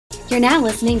You're now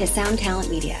listening to Sound Talent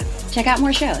Media. Check out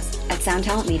more shows at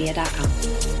soundtalentmedia.com.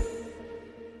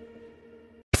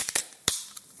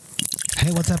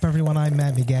 Hey, what's up, everyone? I'm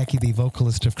Matt Migaki, the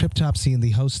vocalist of Cryptopsy and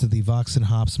the host of the Vox and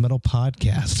Hops Metal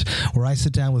Podcast, where I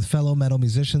sit down with fellow metal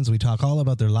musicians. We talk all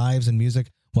about their lives and music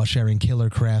while sharing killer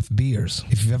craft beers.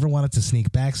 If you've ever wanted to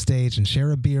sneak backstage and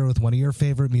share a beer with one of your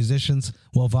favorite musicians,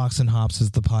 well, Vox and Hops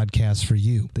is the podcast for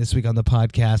you. This week on the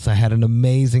podcast, I had an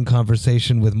amazing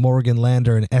conversation with Morgan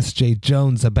Lander and S.J.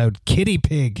 Jones about Kitty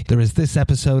Pig. There is this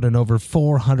episode and over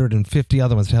 450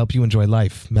 other ones to help you enjoy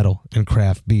life, metal, and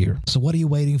craft beer. So what are you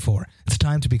waiting for? It's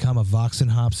time to become a Vox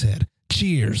and Hops head.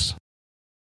 Cheers!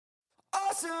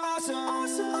 Awesome, awesome,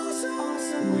 awesome, awesome,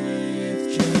 awesome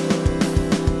with Joe.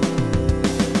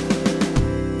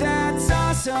 That's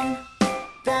awesome,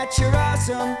 that you're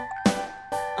awesome.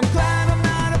 I'm glad I'm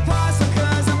not a possum,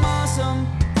 cause I'm awesome.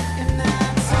 And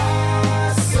that's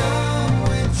awesome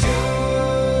with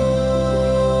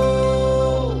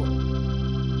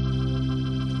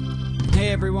Joe. Hey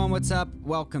everyone, what's up?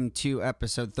 Welcome to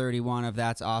episode 31 of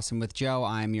That's Awesome with Joe.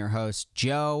 I'm your host,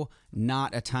 Joe.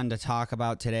 Not a ton to talk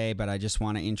about today, but I just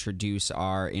want to introduce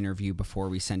our interview before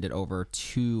we send it over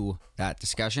to that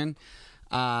discussion.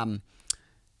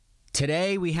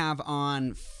 Today we have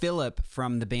on Philip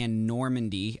from the band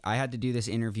Normandie. I had to do this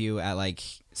interview at like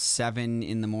 7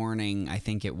 in the morning, I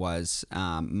think it was,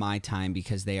 my time,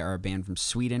 because they are a band from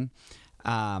Sweden.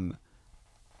 It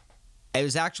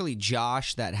was actually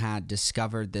Josh that had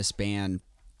discovered this band.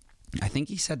 I think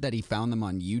he said that he found them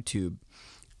on YouTube,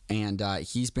 and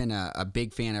he's been a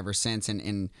big fan ever since.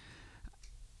 And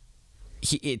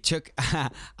it took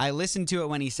I listened to it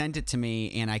when he sent it to me,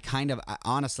 and I kind of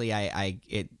honestly I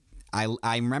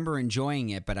remember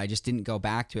enjoying it, but I just didn't go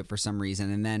back to it for some reason.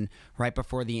 And then right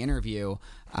before the interview,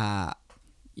 I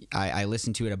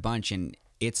listened to it a bunch, and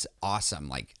it's awesome.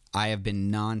 Like, I have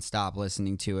been nonstop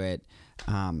listening to it.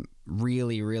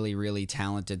 Really, really, really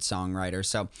talented songwriter.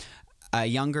 So a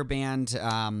younger band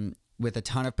with a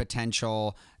ton of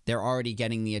potential. They're already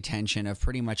getting the attention of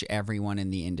pretty much everyone in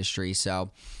the industry.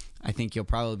 So I think you'll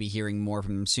probably be hearing more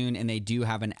from them soon. And they do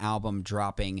have an album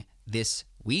dropping this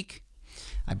week.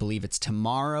 I believe it's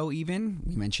tomorrow even.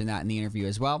 We mentioned that in the interview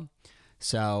as well.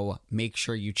 So make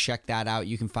sure you check that out.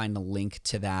 You can find the link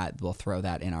to that. We'll throw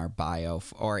that in our bio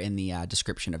or in the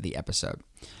description of the episode.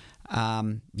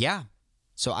 Yeah.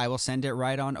 So I will send it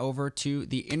right on over to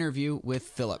the interview with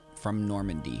Philip from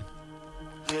Normandie.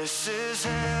 This is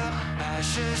hell,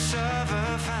 ashes of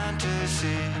a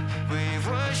fantasy. We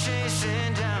were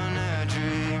chasing down a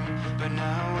dream, but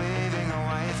now waving a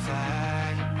white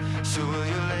flag. So will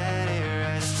you let it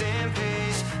rest in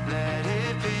peace? Let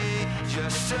it be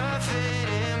just a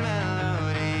fading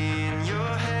melody in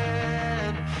your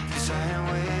head. 'Cause I am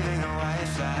waving a white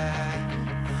flag.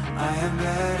 I am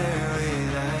better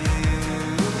without you.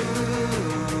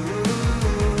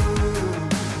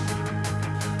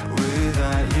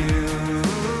 Without you.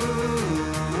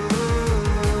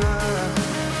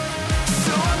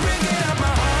 So I'm bringing up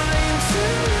my heart into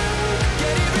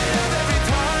getting rid of every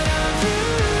part of you.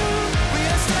 We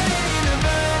are standing in a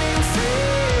burning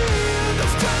field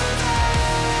of color.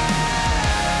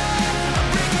 I'm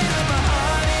bringing up my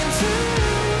heart into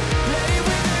let it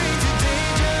wither into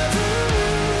deja vu.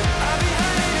 I'll be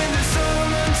hiding in the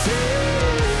storm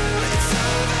until it's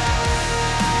over.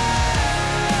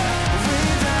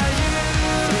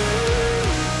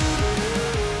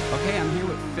 Okay, I'm here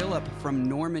with Philip from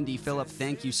Normandie. Philip,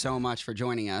 thank you so much for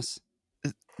joining us.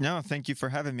 No, thank you for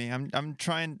having me. I'm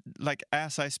trying, like,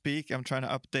 as I speak, I'm trying to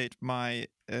update my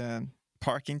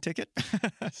parking ticket.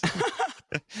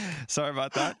 Sorry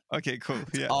about that. Okay, cool.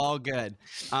 Yeah. All good.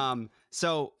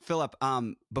 So Philip,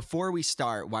 before we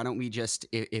start, why don't we just,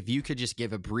 if you could just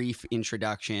give a brief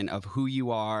introduction of who you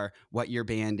are, what your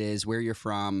band is, where you're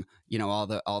from, you know,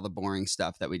 all the boring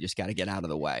stuff that we just got to get out of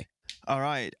the way. All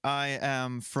right. I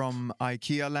am from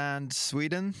IKEA land,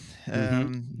 Sweden,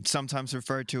 sometimes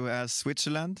referred to as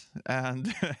Switzerland.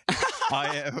 And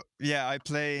I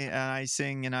play and I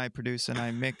sing and I produce and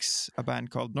I mix a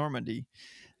band called Normandie.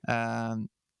 And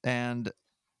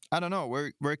I don't know,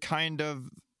 we're kind of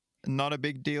not a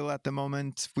big deal at the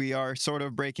moment. We are sort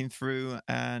of breaking through,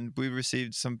 and we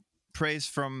received some praise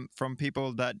from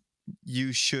people that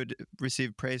you should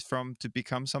receive praise from to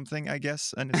become something, I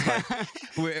guess. And it's like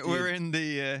we're in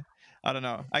the I don't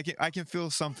know. I can feel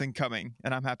something coming,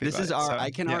 and I'm happy. I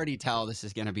can already tell this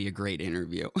is going to be a great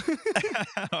interview.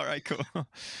 All right, cool. All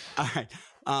right.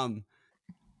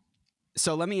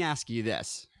 So let me ask you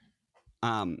this.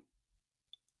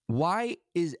 Why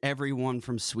is everyone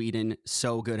from Sweden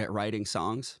so good at writing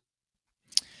songs?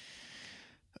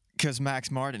 Because Max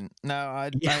Martin. No,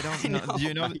 Yeah, I don't I know.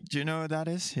 know. Do you know who that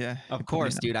is? Yeah. Of you probably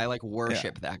course, know. dude. I like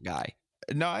worship that guy.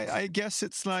 No, I guess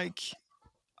it's like,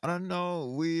 I don't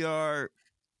know.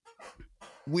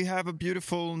 We have a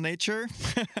beautiful nature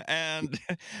and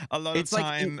a lot of It's like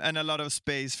time and a lot of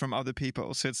space from other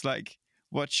people. So it's like,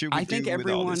 what should we I think do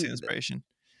with all this inspiration?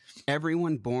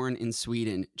 everyone born in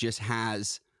Sweden just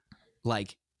has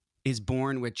like is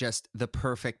born with just the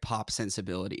perfect pop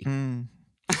sensibility. Mm.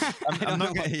 I I'm don't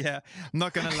not know. gonna, yeah, I'm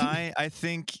not gonna lie. I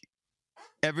think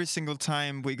every single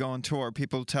time we go on tour,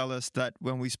 people tell us that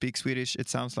when we speak Swedish, it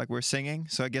sounds like we're singing.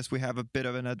 So I guess we have a bit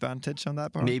of an advantage on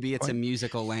that part. Maybe it's a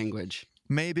musical language.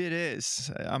 Maybe it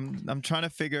is. I'm trying to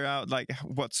figure out like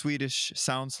what Swedish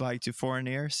sounds like to foreign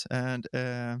ears, and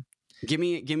Give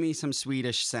me some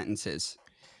Swedish sentences.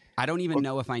 I don't even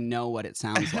know if I know what it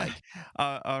sounds like.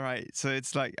 all right. So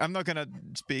it's like, I'm not gonna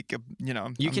speak. You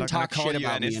I'm can not gonna talk call shit you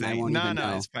about me and I anything. won't No, even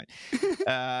know. it's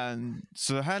fine.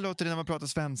 Så här låter det när man pratar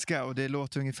svenska, och det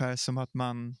låter ungefär som att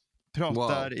man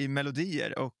pratar i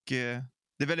melodier, och det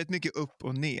är väldigt mycket upp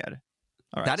och ner.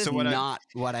 All right. That is not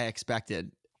what I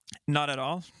expected. Not at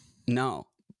all. No.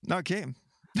 Okay.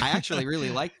 I actually really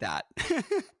like that.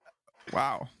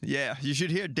 Wow. Yeah, you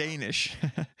should hear Danish.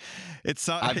 It's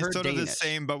sort heard of the Danish.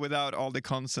 same, but without all the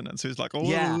consonants. So it's like, oh,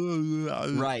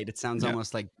 Yeah. Right. It sounds Yeah.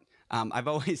 almost like I've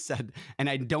always said, and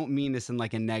I don't mean this in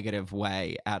like a negative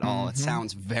way at all. It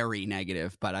sounds very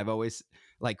negative, but I've always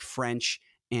like French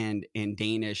and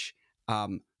Danish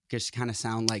just kind of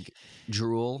sound like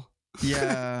drool.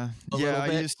 Yeah. little I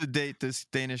bit. used to date this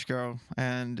Danish girl,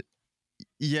 and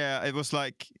yeah, it was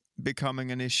like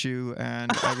becoming an issue,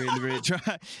 and I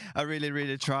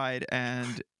really tried,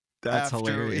 and That's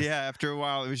hilarious. after a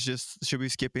while it was just, should we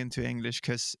skip into English,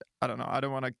 because I don't know, I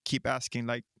don't want to keep asking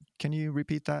like, can you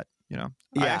repeat that, I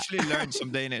Yeah. actually learned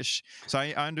some Danish, so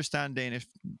I understand Danish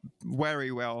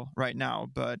very well right now,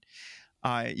 but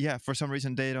for some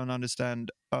reason they don't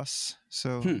understand us,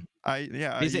 so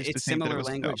It's similar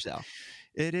language though?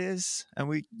 It is, and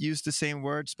we use the same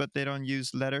words, but they don't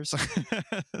use letters.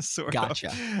 Sort Gotcha.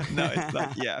 of. No, it's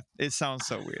like, it sounds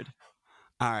so weird.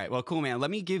 All right. Well, cool, man. Let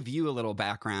me give you a little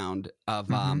background of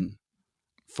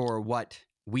for what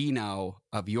we know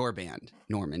of your band,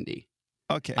 Normandie.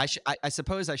 Okay. I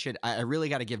suppose I should. I really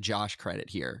got to give Josh credit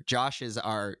here. Josh is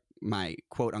my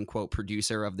quote unquote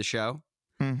producer of the show.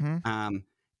 Mm-hmm.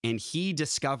 And he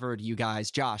discovered you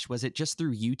guys. Josh, was it just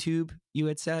through YouTube? You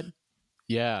had said.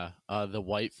 Yeah, the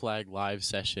White Flag live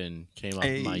session came up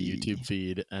in my YouTube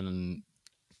feed, and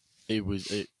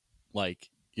it like,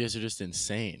 you guys are just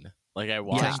insane. Like, I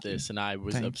watched this and I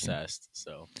was obsessed.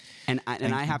 So, and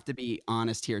I have to be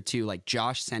honest here too. Like,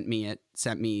 Josh sent me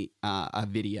a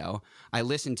video. I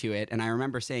listened to it and I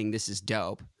remember saying, "This is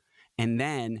dope," and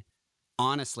then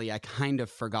honestly, I kind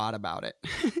of forgot about it.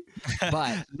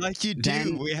 But like you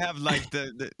do, we have like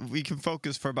we can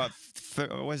focus for about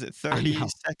 30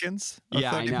 seconds or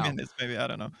 30 minutes, maybe, I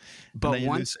don't know. But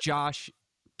once Josh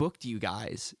booked you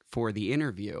guys for the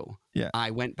interview,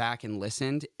 I went back and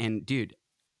listened, and dude,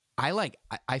 I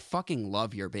fucking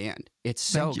love your band. It's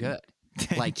so good.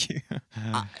 Thank you.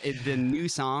 The new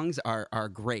songs are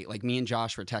great. Like, me and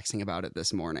Josh were texting about it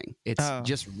this morning. It's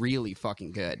just really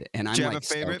fucking good. And I'm do you have like, a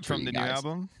favorite from the new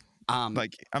album?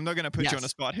 Like, I'm not gonna put you on the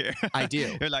spot here. I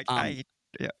do. You're like, I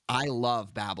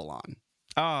love Babylon.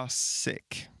 Oh,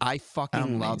 sick. I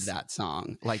fucking love that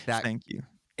song. Like that. Thank you.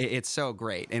 It's so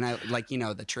great. And I like,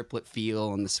 the triplet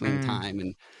feel and the swing time,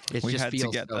 and it just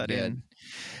feels so good.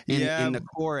 And the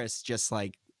chorus, just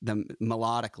like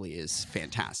melodically, is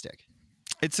fantastic.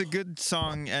 It's a good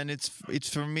song, and it's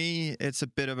for me, it's a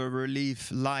bit of a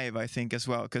relief live, I think, as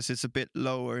well, because it's a bit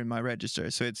lower in my register.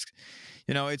 So it's,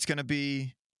 it's going to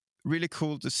be really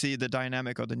cool to see the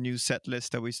dynamic of the new set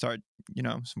list that we start,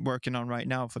 working on right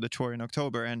now for the tour in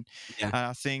October. And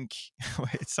I think,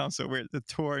 it sounds so weird, the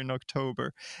tour in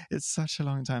October, it's such a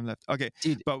long time left. Okay,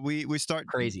 dude, but we start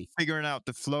figuring out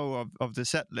the flow of the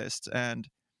set list, and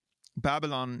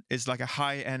Babylon is like a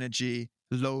high energy,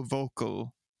 low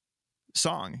vocal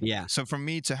song. Yeah. So for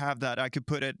me to have that, I could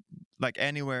put it like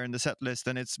anywhere in the set list,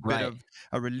 and it's a bit of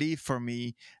a relief for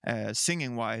me,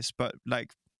 singing wise, but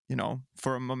like,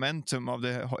 for a momentum of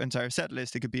the entire set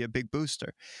list, it could be a big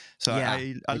booster. So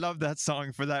I love that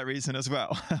song for that reason as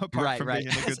well. Apart from being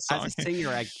a good song. As a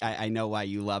singer, I know why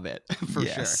you love it for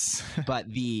sure. But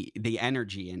the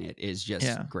energy in it is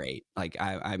just great. Like,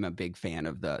 I'm a big fan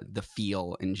of the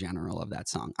feel in general of that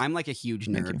song. I'm like a huge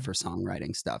nerd for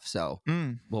songwriting stuff, so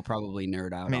we'll probably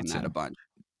nerd out on that a bunch.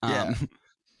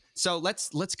 So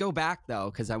let's go back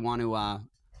though, because I want to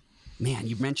Man,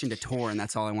 you mentioned a tour, and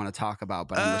that's all I want to talk about.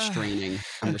 But I'm restraining.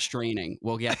 I'm restraining.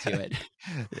 We'll get to it.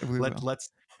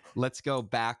 Let's go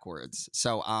backwards.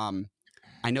 So,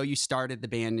 I know you started the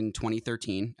band in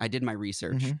 2013. I did my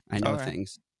research. Mm-hmm. I know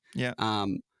things. Yeah.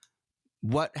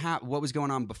 What was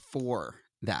going on before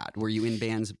that? Were you in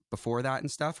bands before that and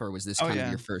stuff, or was this kind of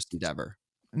your first endeavor?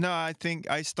 No, I think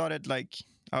I started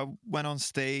I went on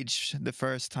stage the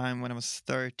first time when I was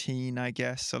 13, I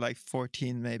guess, so like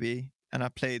 14 maybe, and I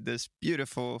played this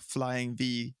beautiful flying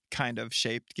V kind of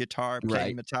shaped guitar,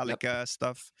 playing Metallica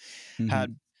stuff,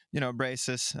 had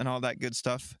braces and all that good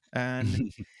stuff,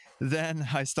 and then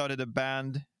I started a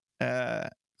band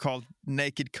called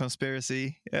Naked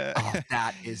Conspiracy.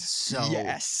 That is so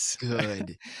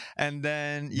good. And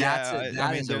then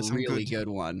there's there's a really good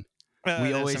one.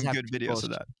 We always have good videos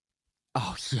of that.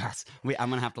 Oh yes, I'm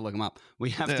gonna have to look them up.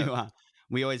 We have to.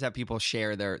 We always have people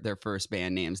share their first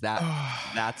band names.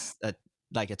 That's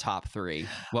like a top 3.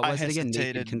 What was it again?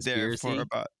 Naked Conspiracy.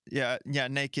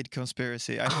 Naked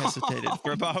Conspiracy. I hesitated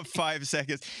for about 5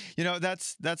 seconds.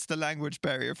 That's the language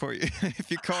barrier for you.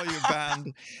 If you call your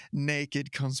band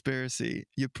Naked Conspiracy,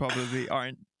 you probably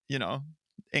aren't.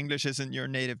 English isn't your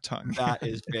native tongue. That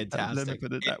is fantastic. Let me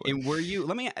put it that way. And were you?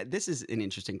 This is an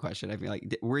interesting question. I feel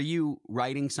like, were you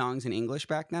writing songs in English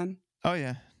back then? Oh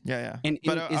yeah. And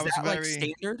is that like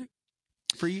standard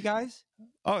for you guys?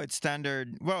 Oh, it's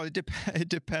standard. Well, it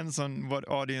depends on what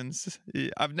audience.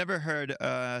 I've never heard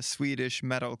a Swedish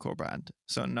metalcore band,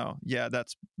 so no. Yeah,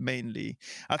 that's mainly.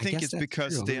 I think it's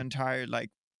because the entire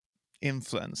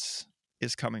influence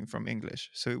is coming from English,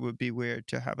 so it would be weird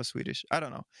to have a Swedish. I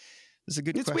don't know. It's a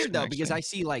good question. It's weird though, actually. because I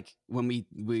see when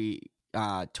we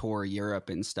tour Europe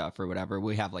and stuff or whatever,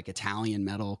 we have Italian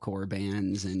metalcore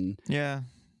bands and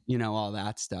all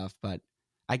that stuff. But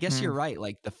I guess you're right.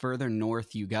 The further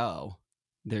north you go,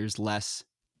 there's less.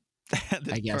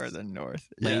 Further north,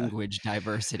 language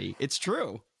diversity. It's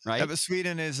true, right? Yeah, but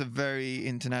Sweden is a very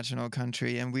international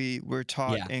country, and we're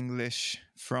taught English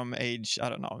from age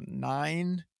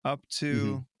 9 up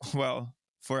to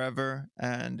forever,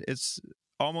 and it's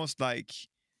almost like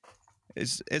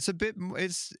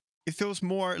it feels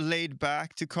more laid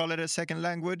back to call it a second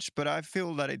language, but I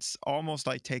feel that it's almost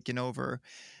like taking over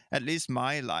at least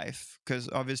my life, because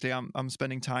obviously I'm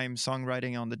spending time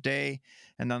songwriting on the day,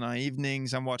 and then on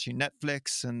evenings I'm watching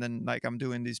Netflix, and then I'm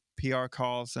doing these PR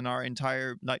calls, and our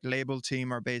entire label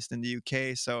team are based in the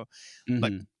UK, so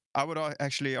I would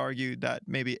actually argue that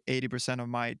maybe 80% of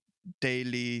my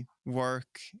daily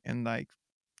work and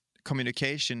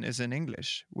communication is in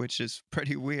English, which is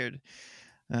pretty weird.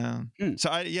 So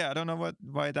I don't know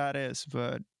why that is,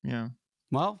 but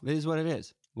well, it is what it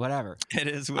is. Whatever. It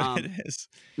is what it is.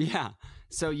 Yeah.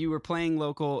 So you were playing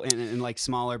local in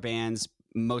smaller bands,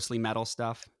 mostly metal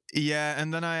stuff. Yeah,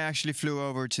 and then I actually flew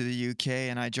over to the UK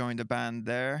and I joined a band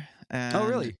there. And oh,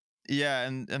 really? Yeah,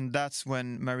 and that's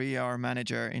when Maria, our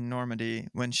manager in Normandie,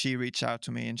 when she reached out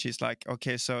to me and she's like,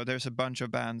 okay, so there's a bunch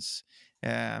of bands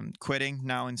quitting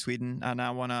now in Sweden, and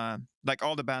I want to,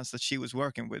 all the bands that she was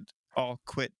working with all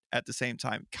quit at the same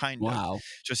time, kind of.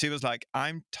 So she was like,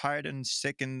 I'm tired and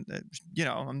sick, and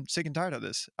I'm sick and tired of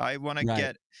this. I want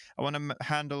to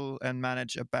handle and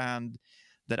manage a band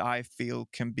that I feel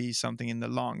can be something in the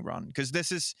long run, because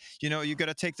this is, you got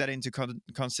to take that into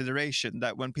consideration,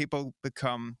 that when people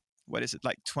become,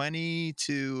 20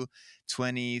 to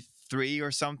 23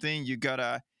 or something, you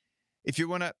gotta, if you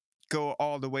want to go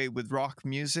all the way with rock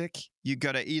music, you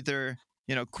gotta either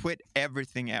quit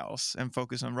everything else and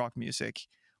focus on rock music,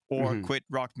 or quit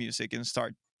rock music and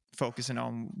start focusing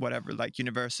on whatever,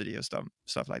 university or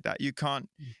stuff like that. You can't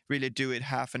really do it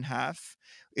half and half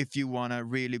if you want to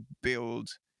really build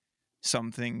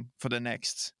something for the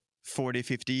next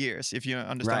 40-50 years, if you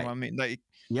understand what I mean.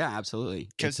 Yeah, absolutely.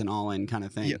 It's an all-in kind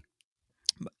of thing.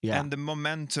 Yeah. And the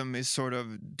momentum is sort of,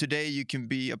 today you can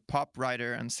be a pop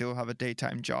writer and still have a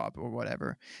daytime job or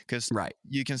whatever, because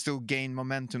you can still gain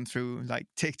momentum through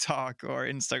TikTok or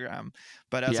Instagram.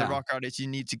 But as a rock artist, you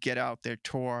need to get out there,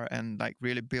 tour, and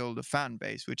really build a fan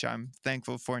base, which I'm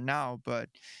thankful for now. But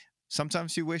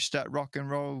sometimes you wish that rock and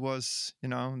roll was,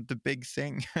 the big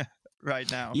thing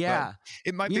right now. Yeah. But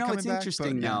it might be coming it's back.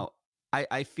 Interesting but, though.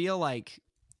 I feel like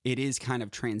it is kind of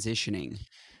transitioning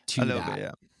to a little that. bit,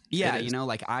 yeah. Yeah,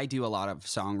 I do a lot of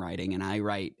songwriting, and I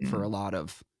write for a lot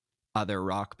of other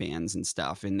rock bands and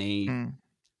stuff, and they,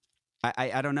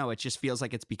 I don't know, it just feels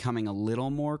like it's becoming a little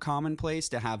more commonplace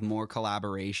to have more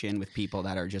collaboration with people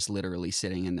that are just literally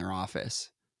sitting in their office,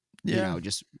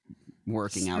 just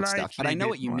working out stuff. But I know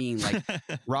what you mean.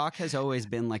 Rock has always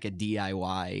been a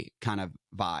DIY kind of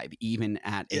vibe, even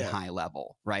at a high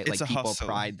level, right? It's a people hustle.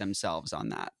 pride themselves on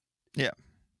that. Yeah.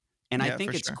 And I Yeah,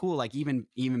 think for it's sure. cool, like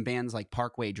even bands like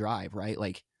Parkway Drive, right?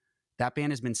 Like that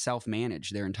band has been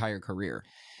self-managed their entire career.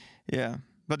 Yeah.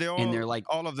 But they And they're like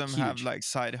all of them have huge. like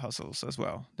side hustles as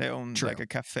well. They own True. like a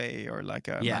cafe or like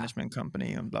a Yeah. management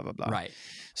company and blah blah blah. Right.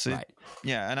 So Right.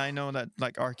 yeah, and I know that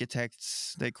like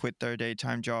architects, they quit their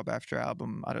daytime job after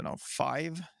album, I don't know,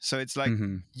 5. So it's like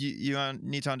Mhm. you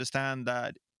need to understand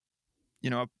that, you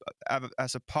know,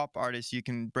 as a pop artist, you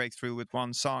can break through with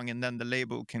one song, and then the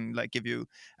label can like give you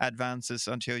advances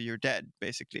until you're dead,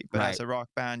 basically. But Right. as a rock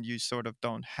band, you sort of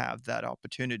don't have that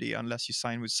opportunity unless you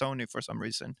sign with Sony for some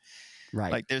reason.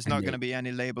 Right. Like there's And not going to be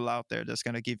any label out there that's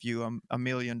going to give you $1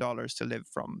 million to live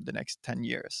from the next 10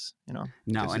 years, you know?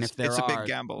 no, 'Cause and if there it's a big are,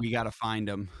 gamble. we got to find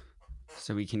them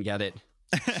so we can get it.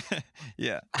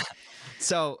 Yeah.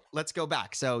 So let's go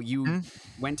back. So you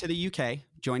went to the UK,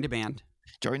 joined a band.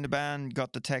 Joined the band,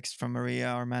 got the text from Maria,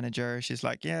 our manager. She's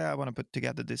like, yeah, I want to put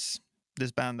together this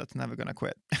band that's never going to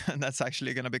quit. And that's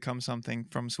actually going to become something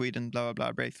from Sweden, blah, blah,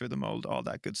 blah, break through the mold, all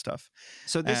that good stuff.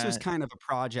 So this was kind of a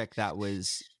project that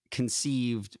was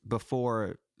conceived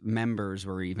before members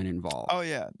were even involved. Oh,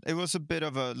 yeah. It was a bit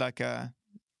of a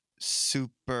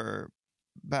super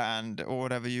band or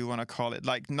whatever you want to call it.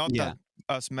 Like, not that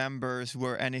us members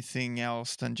were anything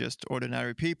else than just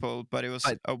ordinary people, but it was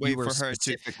a way for her to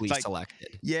specifically like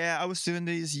selected. Yeah, I was doing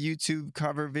these YouTube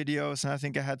cover videos, and I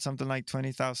think I had something like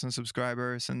 20,000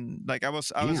 subscribers, and like I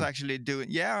was actually doing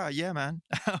man.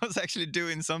 I was actually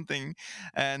doing something,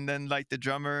 and then like the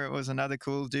drummer was another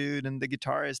cool dude, and the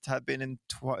guitarist had been in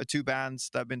 2 bands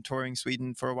that have been touring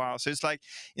Sweden for a while. So it's like,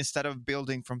 instead of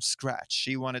building from scratch,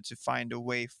 she wanted to find a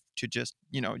way to just,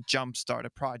 you know, jumpstart a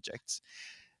project.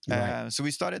 Right. So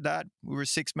we started that. We were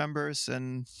 6 members,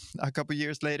 and a couple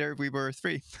years later, we were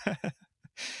 3.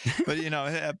 But you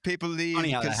know, people leave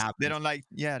because they don't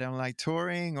like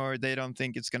touring, or they don't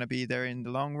think it's going to be there in the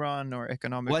long run, or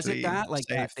economically Was it that like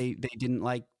safe. that they didn't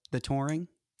like the touring?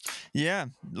 Yeah,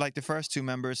 like the first 2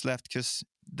 members left because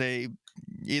they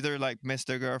either like missed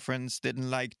their girlfriends, didn't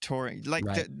like touring. Like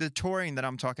the touring that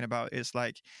I'm talking about is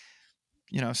like,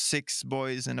 you know, 6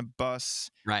 boys in a bus,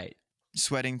 right,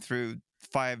 sweating through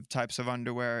 5 types of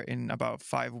underwear in about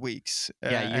 5 weeks.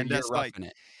 And that's you're like, roughing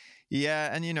it.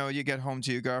 yeah, and you know, you get home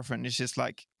to your girlfriend, it's just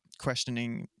like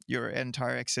questioning your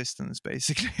entire existence,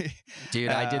 basically.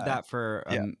 Dude, I did that for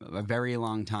a very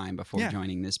long time before Yeah.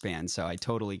 joining this band, so I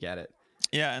totally get it.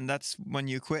 Yeah, and that's when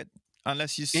you quit.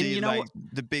 Unless you see like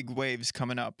the big waves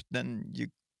coming up, then you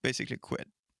basically quit.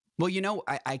 Well, you know,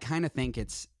 I kind of think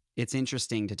it's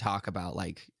interesting to talk about,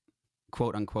 like,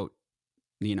 quote unquote,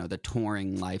 you know, the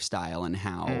touring lifestyle and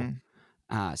how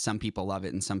some people love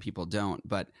it and some people don't.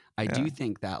 But I do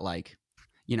think that, like,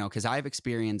 you know, because I've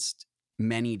experienced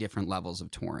many different levels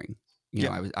of touring. You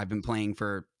know, I've been playing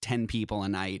for 10 people a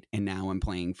night, and now I'm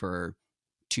playing for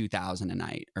 2,000 a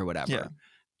night or whatever. Yeah.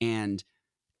 And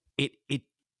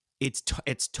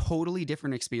it's totally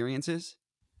different experiences,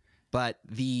 but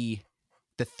the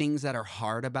things that are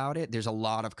hard about it, there's a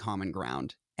lot of common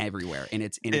ground everywhere, and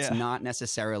it's not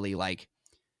necessarily like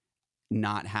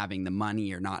not having the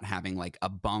money or not having like a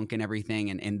bunk and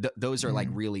everything, and those are like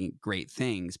really great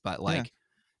things, but like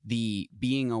the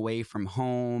being away from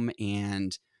home,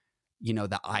 and you know,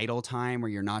 the idle time where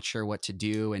you're not sure what to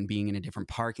do, and being in a different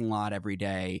parking lot every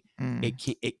day,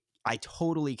 I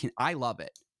totally can. I love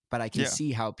it, but I can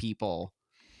see how people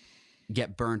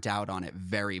get burnt out on it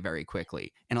very, very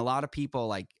quickly. And a lot of people,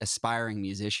 like aspiring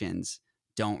musicians,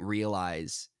 don't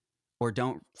realize or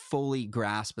don't fully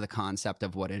grasp the concept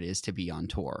of what it is to be on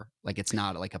tour. Like, it's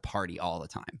not like a party all the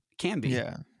time. It can be.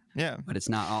 Yeah. But it's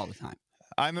not all the time.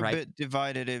 I'm a bit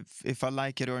divided if I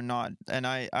like it or not. And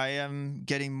I am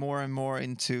getting more and more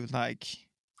into like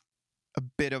a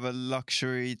bit of a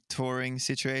luxury touring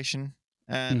situation.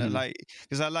 And like,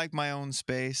 because I like my own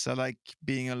space. I like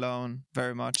being alone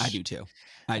very much. I do too.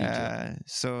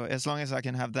 So as long as I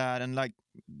can have that, and like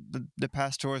the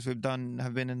past tours we've done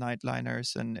have been in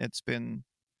nightliners, and it's been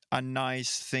a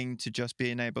nice thing to just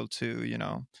being able to, you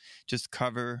know, just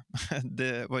cover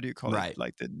the, what do you call it?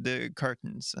 Like the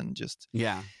curtains, and just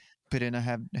put in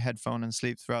a headphone and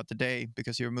sleep throughout the day,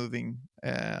 because you're moving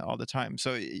all the time.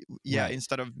 So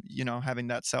instead of, you know, having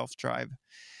that self-drive,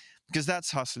 because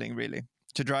that's hustling really,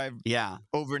 to drive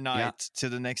overnight to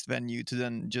the next venue to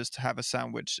then just have a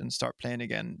sandwich and start playing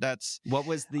again. That's what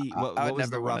was the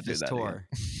roughest tour?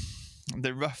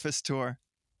 The roughest tour,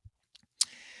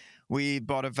 we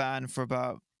bought a van for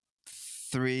about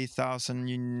 3,000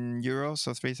 euros,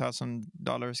 so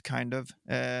 $3,000 kind of.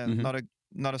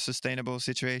 Not a sustainable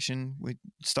situation. We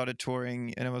started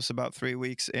touring, and it was about 3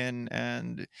 weeks in,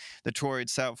 and the tour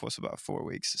itself was about 4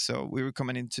 weeks. So we were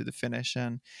coming into the finish,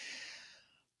 and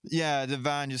Yeah, the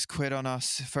van just quit on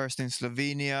us first in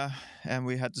Slovenia, and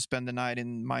we had to spend the night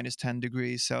in minus 10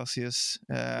 degrees Celsius.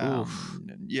 Oof.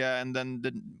 Yeah, and then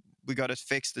we got it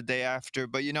fixed the day after.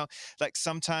 But like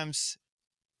sometimes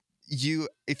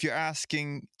if you're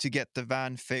asking to get the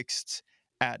van fixed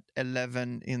at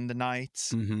 11 in the night,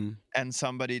 Mm-hmm. and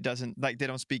somebody doesn't, like, they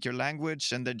don't speak your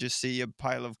language and they just see a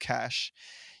pile of cash,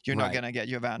 you're not Right. going to get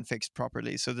your van fixed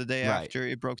properly. So the day Right. after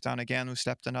it broke down again, we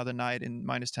slept another night in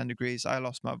minus 10 degrees. I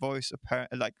lost my voice,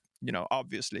 like,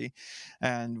 obviously,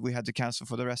 and we had to cancel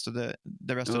for the rest of the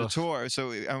Ugh. tour.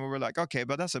 And we were like, okay,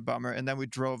 but that's a bummer. And then we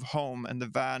drove home, and the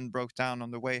van broke down on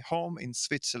the way home in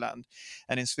Switzerland.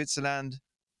 And in Switzerland,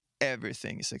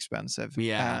 everything is expensive.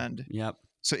 Yeah. And Yep.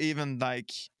 so even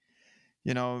like,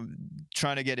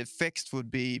 trying to get it fixed would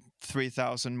be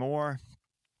 3,000 more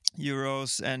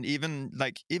euros. And even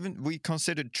we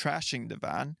considered trashing the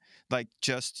van, like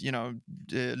just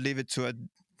leave it to a,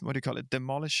 what do you call it,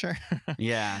 demolisher.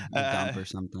 Yeah. A dump or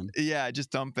something. Yeah,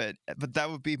 just dump it, but that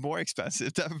would be more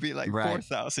expensive. That would be like Right.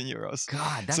 4,000 euros.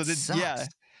 God, that sucks. Yeah,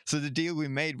 so the deal we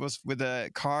made was with a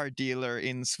car dealer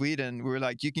in Sweden. We were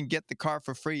like, you can get the car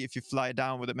for free if you fly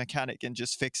down with a mechanic and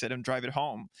just fix it and drive it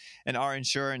home. And our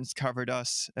insurance covered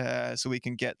us, so we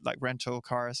can get like rental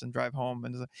cars and drive home.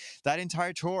 And that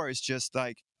entire tour is just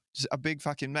a big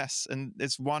fucking mess. And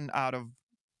it's one out of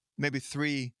maybe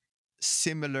 3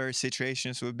 similar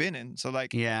situations we've been in. So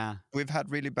like, Yeah. we've had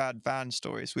really bad van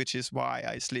stories, which is why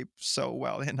I sleep so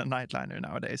well in a nightliner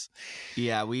nowadays.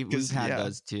 Yeah, we've had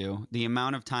those too. The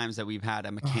amount of times that we've had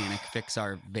a mechanic fix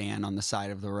our van on the side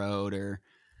of the road, or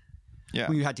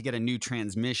we had to get a new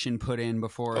transmission put in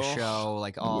before a show,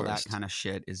 like all that kind of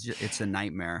shit is it's a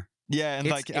nightmare. Yeah,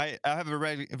 and I have a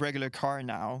regular car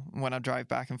now when I drive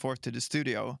back and forth to the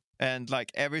studio, and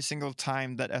like every single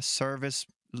time that a service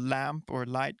lamp or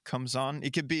light comes on,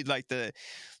 it could be like the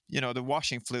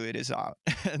washing fluid is out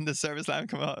and the service lamp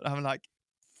come out, I'm like,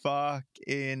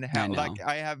 fucking hell. Like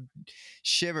I have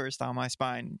shivers down my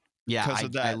spine. Yeah,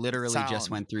 I literally sound. Just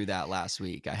went through that last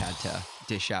week. I had to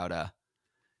dish out a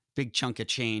big chunk of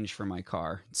change for my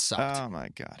car. It sucked. Oh my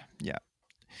God. Yeah.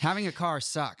 Having a car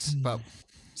sucks, but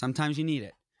sometimes you need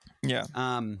it. Yeah.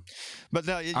 But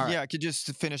right. I could just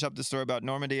finish up the story about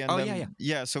Normandie.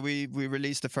 And so we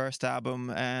released the first album,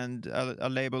 and a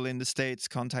label in the States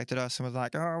contacted us and was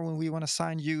like, oh, we want to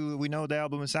sign you. We know the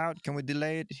album is out. Can we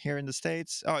delay it here in the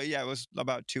States? Oh yeah, it was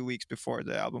about 2 weeks before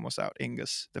the album was out.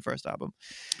 Ingus, the first album.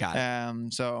 Got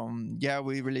it.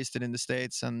 We released it in the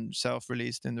States and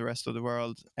self-released in the rest of the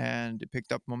world, and it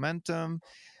picked up momentum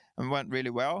and went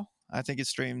really well. I think it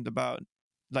streamed about,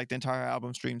 like, the entire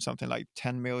album streamed something like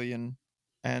 10 million.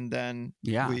 And then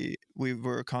we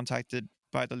were contacted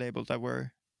by the label that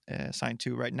we're signed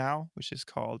to right now, which is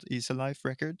called Easy Life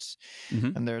Records.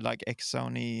 Mm-hmm. And they're like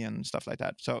ex-Sony and stuff like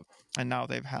that. So, and now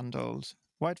they've handled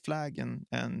White Flag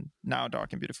and now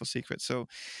Dark and Beautiful Secret. So,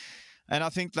 and I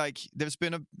think like there's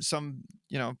been some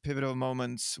pivotal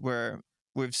moments where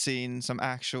we've seen some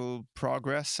actual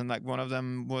progress, and like one of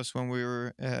them was when we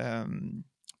were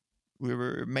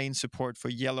main support for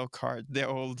Yellow Card, the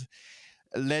old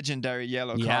legendary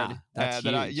Yellow Card, that's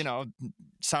that huge. I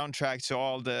soundtrack to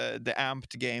all the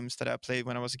amped games that I played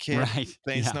when I was a kid,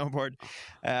 playing snowboard.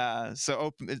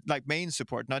 So like main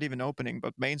support, not even opening,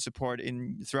 but main support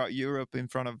throughout Europe in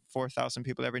front of 4,000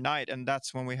 people every night. And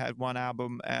that's when we had one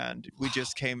album, and we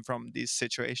just came from these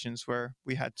situations where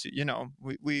we had to,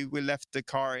 we left the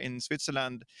car in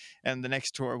Switzerland, and the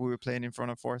next tour we were playing in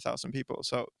front of 4,000 people.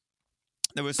 So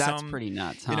there was that's pretty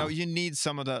nuts, huh? You need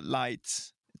some of that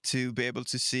light to be able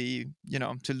to see,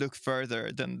 to look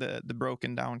further than the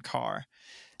broken down car.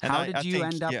 And how did you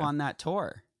end up on that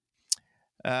tour?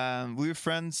 We were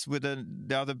friends with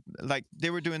the other, like they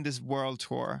were doing this world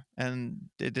tour, and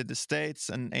they did the States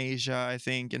and Asia, I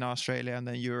think, in Australia, and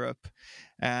then Europe.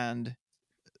 And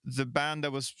the band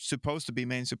that was supposed to be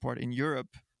main support in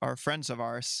Europe are friends of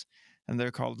ours, and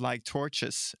they're called Like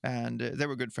Torches, and they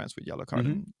were good friends with Yellow Card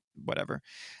and whatever,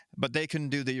 but they couldn't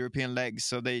do the European legs,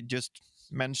 so they just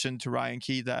mentioned to Ryan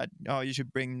Key that, oh, you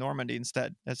should bring Normandie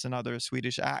instead. That's another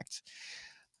Swedish act.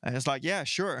 And it's like, yeah,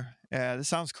 sure, this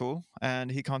sounds cool.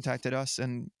 And he contacted us,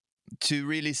 and to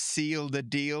really seal the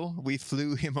deal, we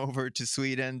flew him over to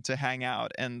Sweden to hang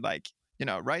out and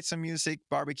write some music,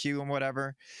 barbecue and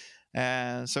whatever.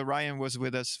 And so Ryan was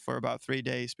with us for about 3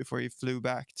 days before he flew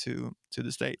back to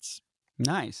the States.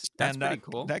 Nice. That's pretty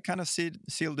cool. That kind of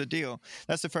sealed the deal.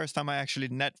 That's the first time I actually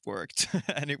networked,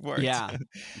 and it worked. Yeah,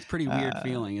 it's a pretty weird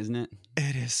feeling, isn't it?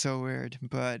 It is so weird,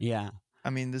 but I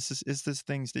mean, this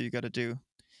things that you got to do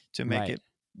to make it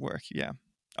work. Yeah.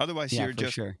 Otherwise, Yeah, you're for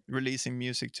just sure. releasing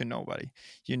music to nobody.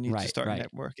 You need to Right, start right.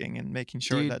 networking and making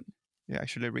sure Dude, that you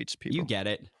actually reach people. you get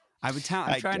it. I'm I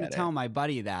trying to get it. tell my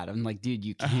buddy that. I'm like, dude,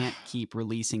 you can't keep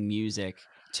releasing music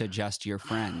to just your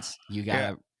friends. You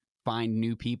gotta find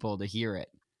new people to hear it.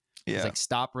 It's Yeah. like,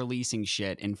 stop releasing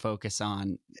shit and focus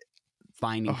on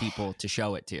finding people to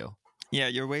show it to. Yeah,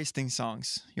 you're wasting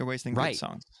songs. You're wasting good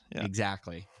songs. Yeah.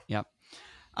 Exactly. Yep.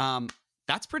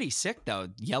 That's pretty sick though.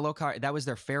 Yellow Card, that was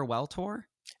their farewell tour?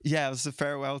 Yeah, it was the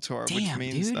farewell tour, which Damn,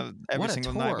 means dude. that every What a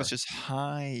single night was tour. just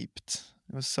hyped.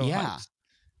 It was so Yeah. hyped.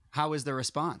 How was the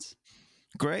response?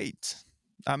 Great.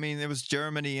 I mean, it was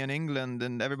Germany and England,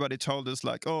 and everybody told us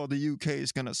like, "Oh, the UK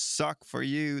is gonna suck for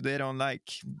you. They don't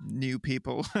like new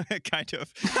people," kind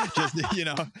of, just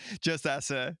just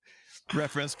as a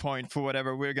reference point for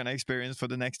whatever we're gonna experience for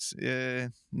the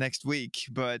next week.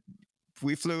 But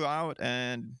we flew out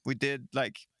and we did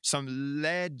like some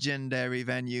legendary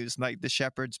venues, like the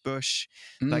Shepherd's Bush,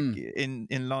 like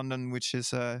in London, which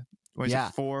is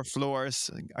it 4 floors,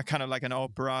 kind of like an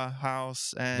opera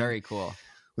house, and very cool.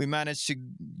 we managed to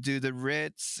do the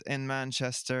Ritz in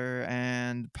Manchester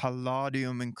and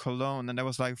Palladium in Cologne, and that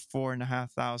was like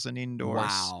 4,500 indoors.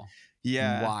 Wow.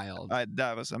 Yeah. Wild.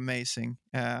 That was amazing.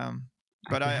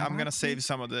 But I'm gonna save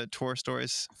some of the tour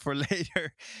stories for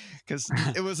later, because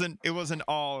it wasn't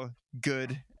all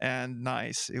good and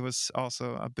nice. It was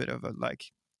also a bit of a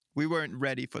we weren't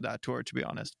ready for that tour, to be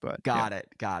honest. But got it.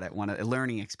 A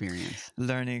learning experience.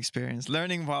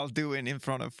 Learning while doing in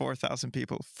front of 4,000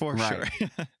 people, for sure.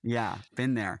 Yeah,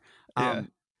 been there.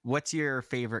 What's your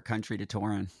favorite country to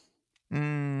tour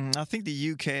in? I think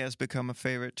the UK has become a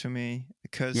favorite to me,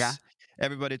 because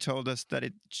everybody told us that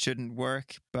it shouldn't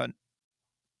work, but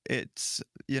it's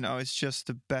just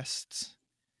the best.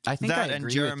 I think that I and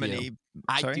agree Germany. with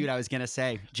you. Dude, I was gonna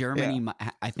say Germany.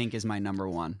 I think is my number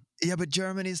one. Yeah, but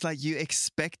Germany's like, you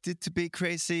expect it to be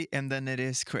crazy, and then it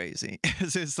is crazy.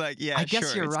 So it's like, I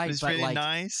guess you're right. It's but really like,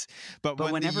 nice. But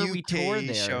when whenever the UK we tour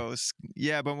there, shows,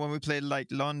 but when we play like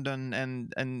London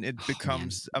and it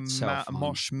becomes a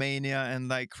mosh mania and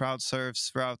like crowd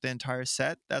surfs throughout the entire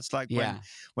set, that's like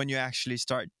when you actually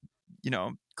start,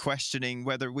 questioning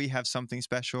whether we have something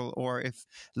special or if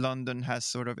London has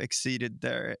sort of exceeded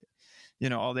their,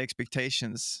 all the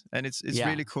expectations, and it's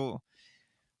really cool.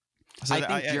 So I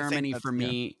think Germany, for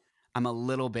me, I'm a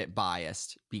little bit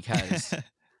biased because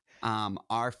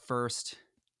our first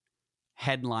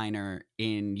headliner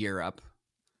in Europe,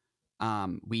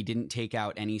 we didn't take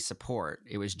out any support.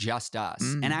 It was just us.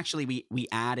 And actually, we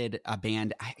added a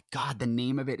band. God, the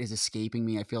name of it is escaping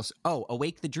me. I feel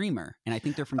Awake the Dreamer. And I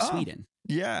think they're from Sweden.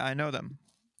 Yeah, I know them.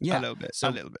 Yeah. A little bit.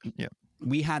 Yeah.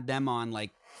 We had them on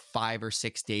like 5 or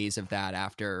 6 days of that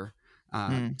after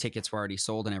tickets were already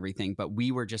sold and everything. But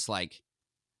we were just like,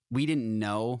 we didn't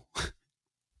know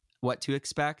what to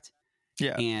expect.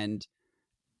 Yeah. And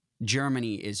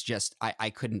Germany is just,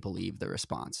 I couldn't believe the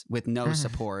response with no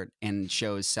support and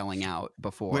shows selling out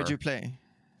before. Where'd you play?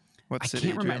 What city?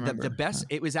 I can't remember. The best,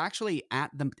 it was actually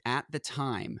at the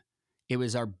time, it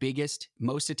was our biggest,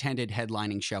 most attended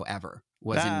headlining show ever.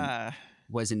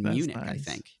 Was in Munich, nice. I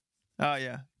think. Oh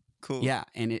yeah, cool. Yeah,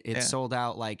 and it sold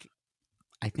out like,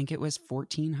 I think it was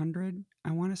 1,400.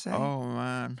 I want to say. Oh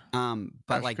man. But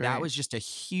that's like great. that was just a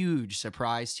huge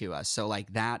surprise to us. So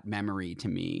like that memory to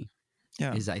me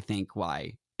is, I think,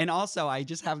 why. And also, I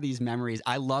just have these memories.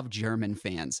 I love German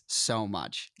fans so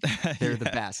much. They're the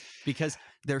best because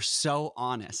they're so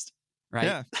honest, right?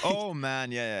 Yeah. Oh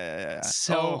man, yeah.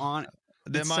 So honest.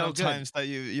 The amount of times that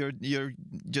you're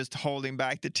just holding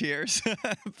back the tears.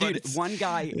 Dude, one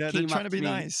guy came trying up to be me.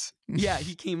 Nice. Yeah,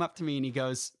 he came up to me and he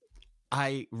goes,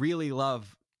 "I really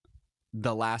love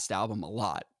the last album a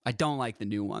lot. I don't like the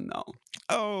new one though."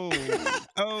 Oh,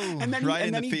 and then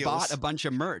right he bought a bunch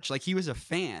of merch. Like he was a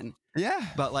fan. Yeah,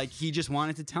 but like he just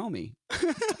wanted to tell me.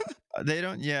 They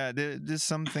don't. Yeah, there's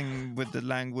something with the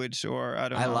language, or I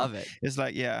don't know. I love it. It's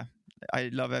like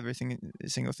I love everything,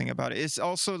 single thing about it. It's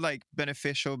also like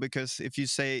beneficial because if you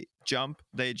say jump,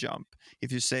 they jump.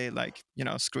 If you say like,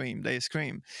 scream, they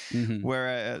scream. Mm-hmm.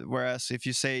 Whereas if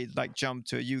you say like jump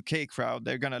to a UK crowd,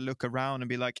 they're going to look around and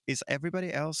be like, is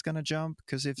everybody else going to jump?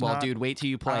 Because if not, dude, wait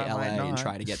till you play LA and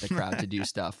try to get the crowd to do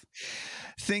stuff.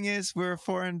 Thing is, we're a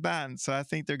foreign band, so I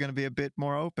think they're going to be a bit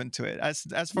more open to it.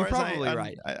 As far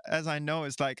as I know,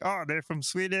 it's like, oh, they're from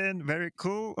Sweden, very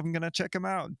cool. I'm going to check them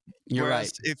out. You're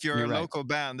Whereas right. if you're a local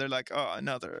band, they're like, oh,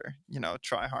 another,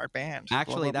 try hard band.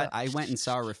 Actually, blah, blah, blah. I went and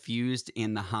saw Refused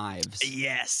in the Hives.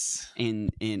 Yes. In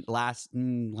last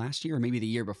year or maybe the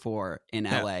year before in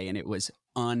LA, and it was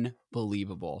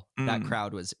unbelievable. That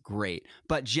crowd was great.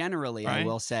 But generally, I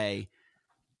will say,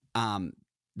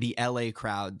 the LA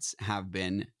crowds have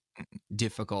been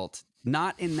difficult.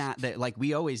 Not in that like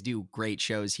we always do great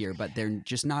shows here, but they're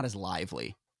just not as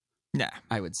lively. Yeah,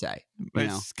 I would say.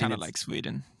 it's kind of like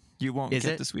Sweden. You won't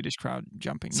get the Swedish crowd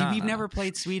jumping. See, we've never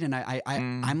played Sweden.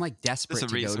 I'm like desperate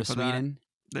to go to Sweden.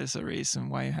 There's a reason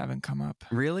why you haven't come up.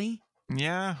 Really?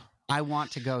 Yeah. I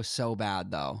want to go so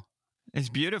bad though. It's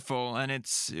beautiful, and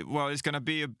it's going to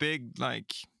be a big,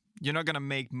 like, you're not going to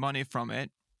make money from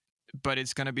it, but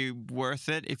it's going to be worth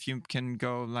it if you can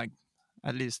go, like,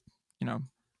 at least,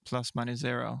 plus minus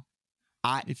zero.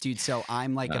 Dude, so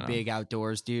I'm like a big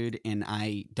outdoors dude, and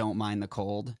I don't mind the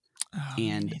cold. Oh,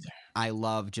 and I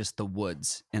love just the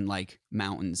woods and like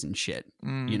mountains and shit,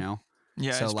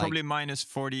 Yeah, so it's like, probably minus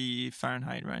 40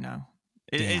 Fahrenheit right now.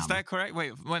 Is that correct?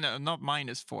 Wait, no, not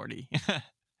minus 40.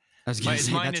 I was going to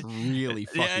say, that's really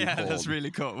fucking cold. Yeah, that's really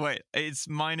cold. Wait, it's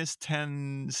minus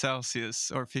 10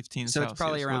 Celsius or 15 Celsius. So it's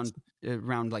probably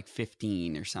around like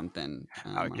 15 or something.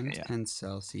 Okay, 10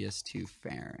 Celsius to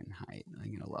Fahrenheit. I'm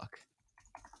going to look.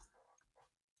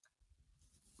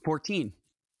 14.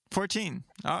 14.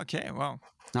 Okay, well.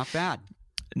 Not bad.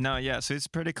 No, yeah, so it's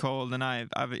pretty cold, and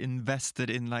I've invested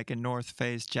in like a North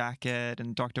Face jacket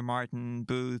and Dr. Martin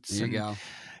boots. There you go.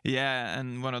 Yeah,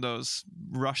 and one of those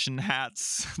Russian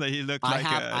hats that you look like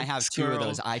I have squirrel. 2 of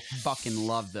those. I fucking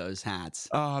love those hats.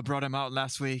 Oh, I brought them out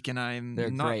last week, and they're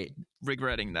not great.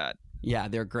 Regretting that. Yeah,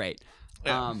 they're great.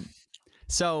 Yeah.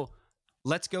 So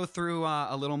let's go through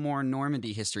a little more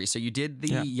Normandy history. So you did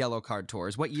the Yellow Card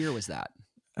tours. What year was that?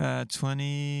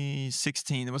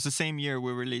 2016. It was the same year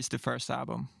we released the first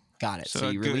album. Got it. So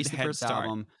you released the first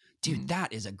album. Dude, Mm.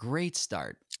 that is a great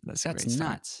start. That's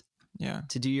nuts. Yeah.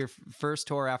 To do your first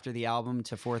tour after the album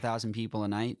to 4,000 people a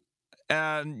night?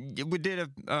 We did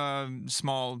a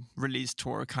small release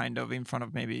tour kind of in front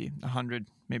of maybe 100,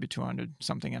 maybe 200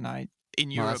 something a night.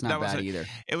 In Europe, that's not bad either.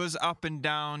 It was up and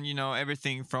down,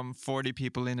 everything from 40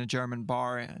 people in a German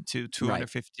bar to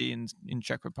 250 in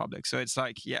Czech Republic. So it's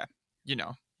like,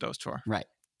 those tour. Right.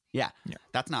 Yeah.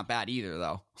 That's not bad either,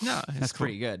 though. No, that's cool.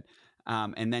 Pretty good.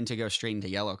 And then to go straight into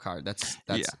Yellow Card, that's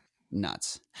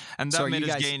nuts. And that made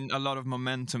us gain a lot of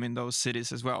momentum in those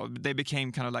cities as well. They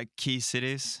became kind of like key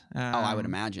cities. I would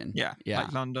imagine. Yeah.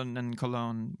 Like London and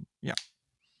Cologne. Yeah.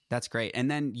 That's great. And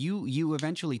then you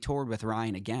eventually toured with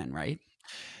Ryan again, right?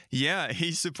 Yeah,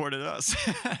 he supported us.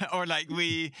 Or like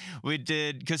we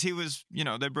did, because he was,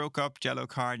 they broke up Yellow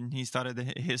Card and he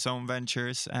started his own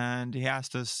ventures, and he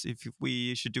asked us if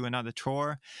we should do another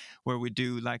tour where we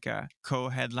do like a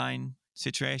co-headline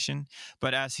situation.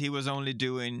 But as he was only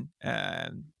doing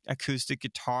acoustic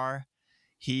guitar,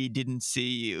 he didn't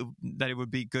see that it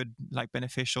would be good, like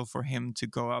beneficial for him to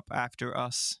go up after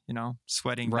us,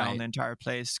 sweating down the entire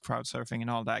place, crowd surfing and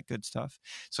all that good stuff.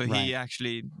 So he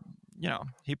actually,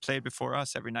 he played before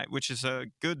us every night, which is a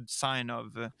good sign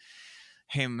of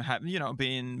him,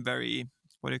 being very,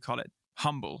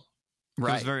 humble. He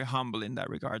was very humble in that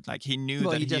regard. Like he knew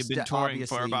that he had been touring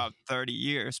for about 30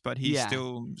 years, but he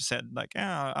still said like,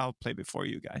 I'll play before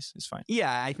you guys. It's fine.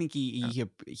 Yeah, I think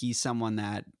he's someone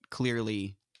that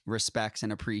clearly respects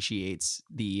and appreciates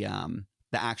the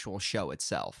actual show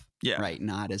itself. Yeah. Right.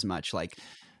 Not as much like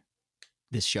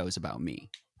this show's about me.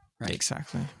 Right.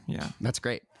 Exactly. Yeah. That's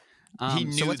great. He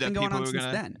knew so what's that been going people on were since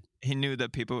gonna. then? He knew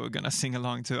that people were gonna sing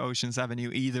along to Ocean's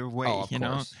Avenue either way. Oh, of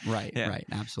course. Right. Yeah. Right.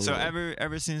 Absolutely. So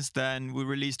ever since then, we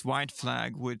released White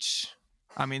Flag, which,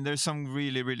 I mean, there's some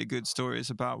really, really good stories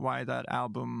about why that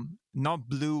album not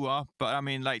blew up, but I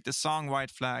mean, like the song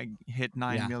White Flag hit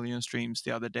 9 million streams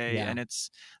the other day, and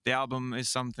the album is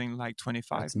something like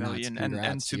 25 million.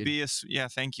 And to be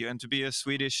thank you. And to be a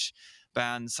Swedish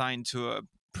band signed to a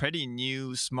pretty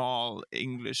new small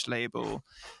English label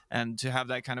and to have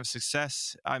that kind of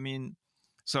success, I mean,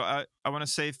 so I want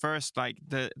to say first, like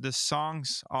the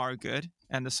songs are good,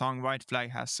 and the song White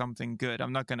Flag has something good.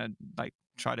 I'm not gonna like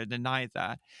try to deny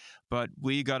that, but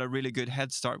we got a really good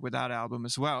head start with that album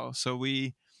as well. So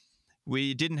we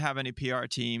didn't have any PR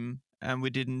team, and we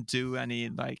didn't do any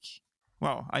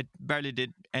I barely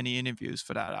did any interviews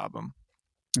for that album.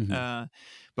 But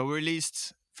we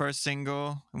released first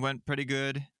single, went pretty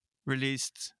good.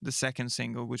 Released the second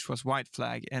single, which was White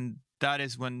Flag, and that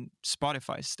is when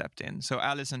Spotify stepped in. So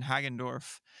Alison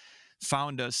Hagendorf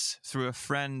found us through a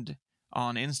friend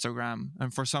on Instagram,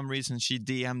 and for some reason she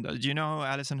DM'd us. Do you know who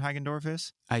Alison Hagendorf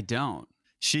is? I don't.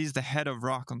 She's the head of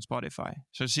rock on Spotify.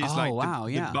 So she's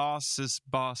the boss's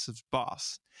boss's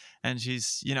boss. And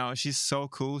she's so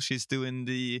cool. She's doing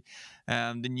the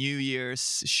New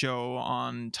Year's show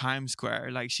on Times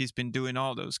Square. Like she's been doing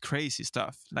all those crazy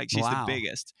stuff. Like she's the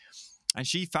biggest. and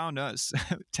she found us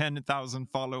 10,000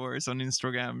 followers on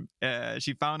Instagram.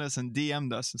 She found us and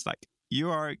DM'd us. It's like, you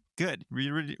are good,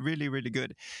 really, really, really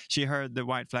good. She heard the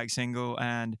White Flag single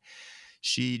and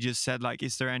she just said like,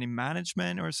 is there any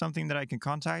management or something that I can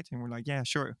contact? And we're like, yeah,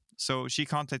 sure. So she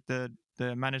contacted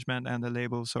the management and the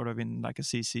label sort of in like a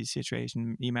CC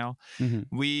situation email.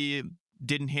 We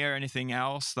didn't hear anything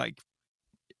else like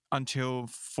until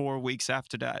 4 weeks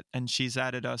after that, and she's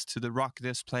added us to the Rock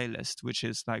This playlist, which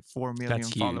is like 4 million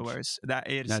followers.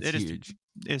 It is huge.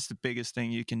 It's the biggest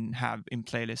thing you can have in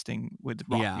playlisting with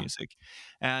rock music,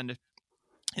 and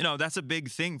you know that's a big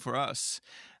thing for us,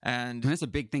 and that's a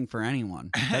big thing for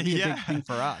anyone. That'd be a big thing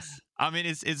for us. I mean,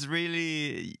 it's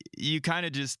really, you kind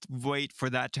of just wait for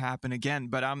that to happen again,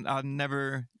 but I'm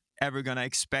never ever gonna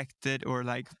expect it or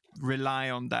like rely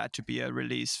on that to be a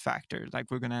release factor. Like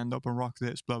we're gonna end up on Rock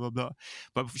This, blah blah blah.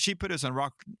 But she put us on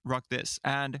Rock This,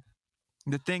 and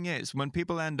the thing is, when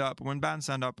bands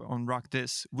end up on Rock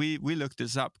This, we looked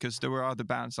this up because there were other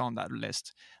bands on that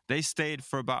list. They stayed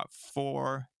for about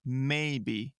 4,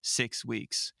 maybe 6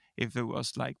 weeks. If it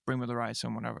was like Bring Me the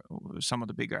Horizon, whatever, some of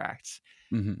the bigger acts.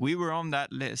 We were on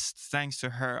that list thanks to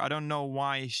her. I don't know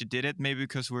why she did it. Maybe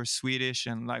because we're Swedish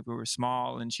and like we were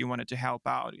small and she wanted to help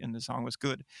out and the song was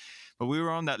good. But we were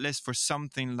on that list for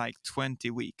something like 20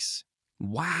 weeks.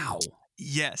 Wow.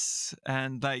 Yes.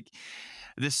 And like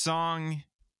the song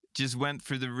just went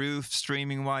through the roof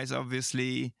streaming wise,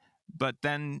 obviously. But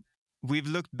then we've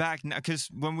looked back now, because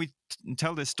when we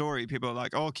tell this story, people are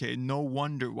like, okay, no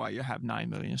wonder why you have 9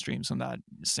 million streams on that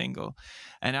single.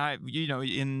 And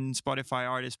in Spotify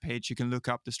artist page, you can look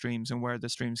up the streams and where the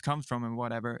streams come from and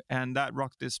whatever. And that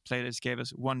Rock This playlist gave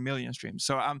us 1 million streams.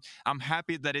 So I'm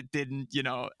happy that it didn't,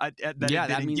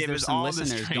 that means there's some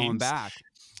listeners going back.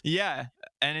 Yeah,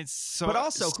 and it's so. But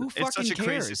also, who fucking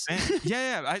cares?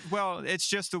 Well, it's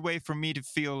just a way for me to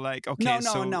feel like, okay, I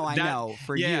know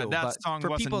for you, that but song for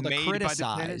wasn't people to made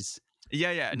criticize,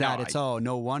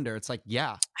 no wonder. It's like,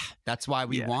 that's why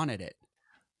we wanted it.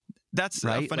 That's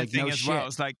right? a funny thing as well.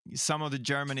 It's like some of the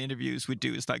German interviews we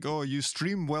do. It's like, oh, you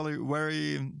stream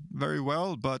very, very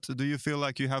well, but do you feel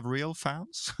like you have real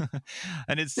fans?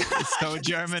 And it's so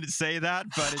German to say that,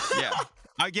 but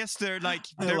I guess they're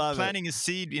planting a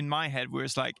seed in my head where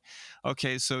it's like,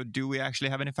 okay, so do we actually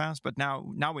have any fans? But now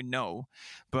we know.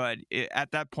 But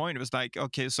at that point, it was like,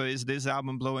 okay, so is this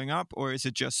album blowing up, or is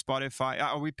it just Spotify?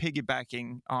 Are we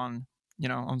piggybacking on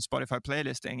Spotify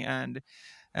playlisting?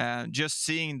 And just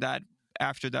seeing that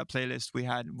after that playlist, we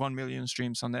had 1 million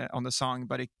streams on the song,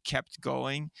 but it kept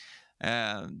going.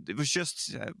 It was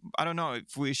just, I don't know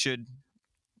if we should.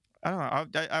 I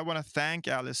don't know. I want to thank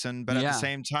Allison, but at the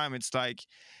same time, it's like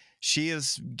she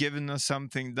has given us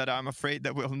something that I'm afraid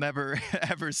that we'll never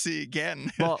ever see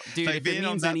again. Well, dude, like if being it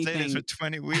means on that anything playlist for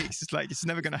 20 weeks, it's like it's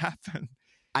never gonna happen.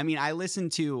 I mean, I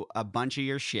listened to a bunch of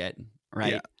your shit,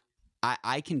 right? Yeah.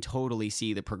 I can totally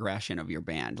see the progression of your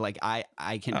band. Like I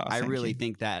really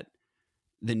think that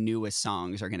the newest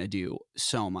songs are gonna do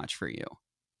so much for you.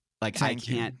 Like I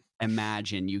can't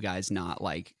imagine you guys not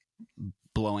like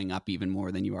blowing up even more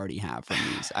than you already have from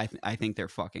these. I think they're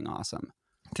fucking awesome.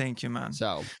 Thank you, man.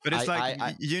 So, but it's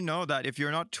that if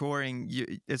you're not touring,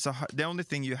 the only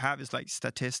thing you have is like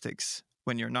statistics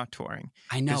when you're not touring.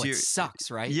 I know it sucks,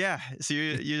 right? Yeah. So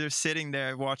you're sitting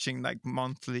there watching like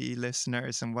monthly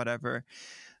listeners and whatever,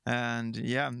 and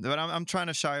but I'm trying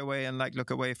to shy away and like look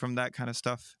away from that kind of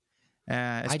stuff,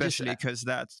 especially because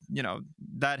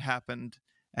that happened,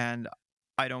 and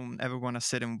I don't ever want to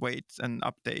sit and wait and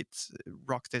update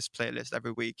Rock This playlist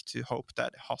every week to hope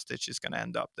that Hostage is going to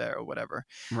end up there or whatever.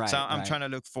 Right, so I'm trying to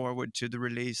look forward to the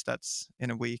release that's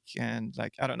in a week, and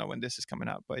like I don't know when this is coming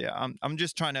out, but I'm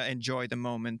just trying to enjoy the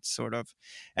moment sort of,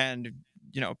 and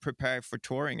prepare for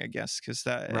touring, I guess, because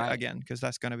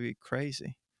that's going to be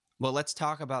crazy. Well, let's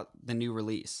talk about the new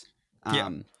release.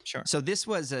 Sure. So this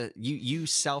was you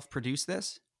self-produced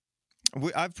this?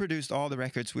 I've produced all the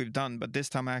records we've done, but this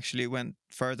time I actually went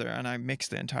further and I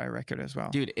mixed the entire record as well.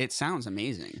 Dude, it sounds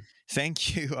amazing.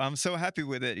 Thank you. I'm so happy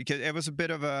with it because it was a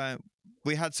bit of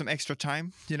we had some extra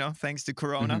time, thanks to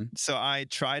Corona. Mm-hmm. So I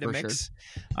tried a mix.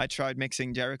 Sure. I tried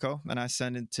mixing Jericho and I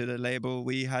sent it to the label.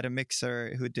 We had a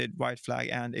mixer who did White Flag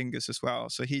and Ingus as well.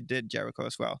 So he did Jericho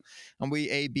as well. And we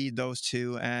A-B'd those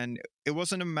two. And it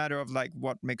wasn't a matter of like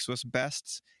what mix was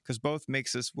best because both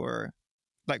mixes were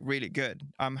like really good.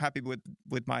 I'm happy with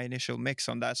my initial mix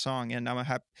on that song, and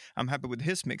I'm happy with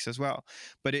his mix as well.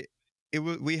 But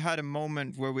we had a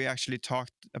moment where we actually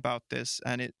talked about this,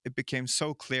 and it became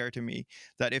so clear to me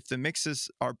that if the mixes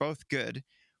are both good,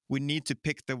 we need to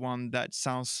pick the one that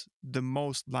sounds the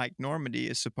most like Normandy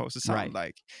is supposed to sound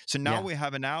like. So now we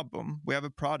have an album, we have a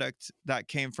product that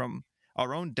came from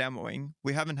our own demoing.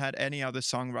 We haven't had any other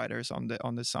songwriters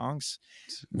on the songs.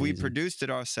 We produced it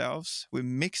ourselves, we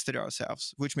mixed it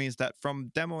ourselves, which means that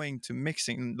from demoing to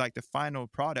mixing, like the final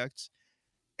product,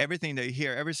 everything that you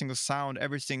hear, every single sound,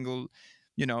 every single,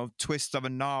 you know, twist of a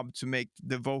knob to make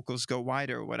the vocals go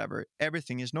wider or whatever,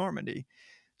 everything is Normandy.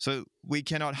 So we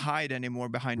cannot hide anymore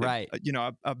behind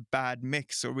a bad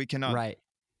mix, or we cannot.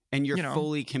 And you're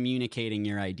fully communicating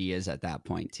your ideas at that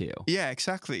point too. Yeah,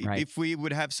 exactly. Right. If we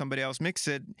would have somebody else mix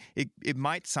it, it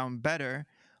might sound better,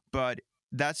 but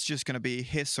that's just going to be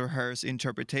his or her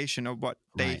interpretation of what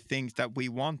they think that we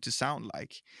want to sound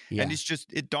like. Yeah. And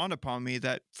it dawned upon me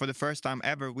that for the first time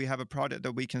ever, we have a product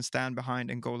that we can stand behind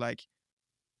and go like,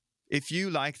 if you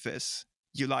like this,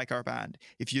 you like our band.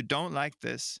 If you don't like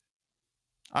this,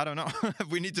 I don't know.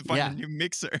 We need to find a new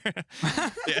mixer.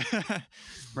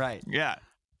 Right. Yeah.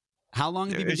 How long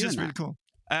have you been doing just that? Really cool.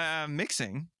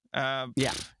 Mixing.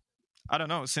 I don't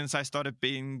know, since I started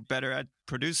being better at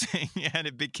producing and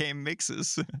it became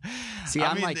mixes. See,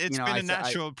 it's been a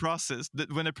natural process.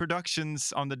 That when the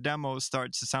productions on the demo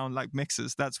starts to sound like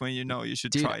mixes, that's when you know you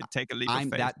should take a leap of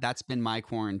faith. That's been my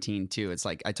quarantine too. It's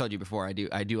like I told you before, I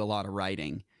do a lot of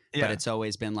writing, but it's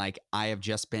always been like I have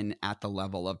just been at the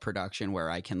level of production where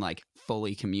I can like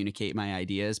fully communicate my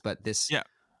ideas. But this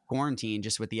quarantine,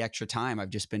 just with the extra time, I've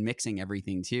just been mixing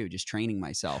everything too, just training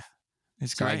myself.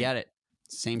 It's so great. I get it.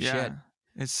 Same shit.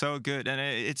 It's so good. And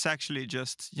it's actually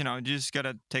just, you just got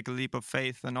to take a leap of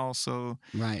faith. And also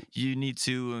you need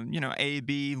to,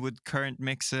 A/B with current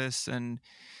mixes. And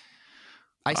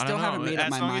I still haven't made up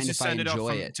my mind if I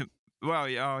enjoy it.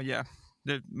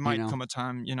 There might come a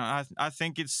time, I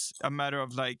think it's a matter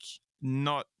of like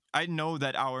I know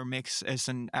that our mix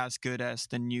isn't as good as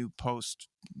the new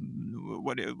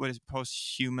what is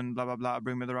post-human blah blah blah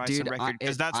Bring Me the Horizon record,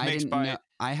 because that's mixed by.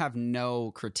 I have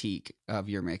no critique of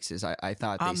your mixes. I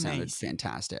thought they sounded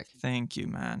fantastic. Thank you,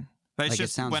 man. But it's like,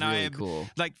 just it sounds when really cool.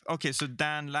 Like, okay, so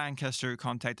Dan Lancaster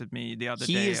contacted me the other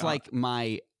day. He is like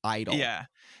my idol. Yeah.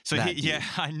 So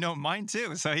I know, mine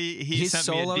too. So his sent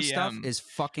solo me a DM. stuff is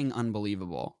fucking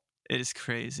unbelievable. It is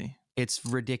crazy. It's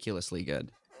ridiculously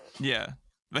good. Yeah.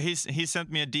 But he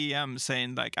sent me a DM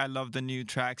saying like, I love the new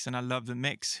tracks and I love the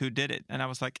mix. Who did it? And I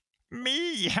was like,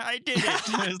 me, I did it.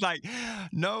 It's like,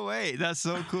 no way, that's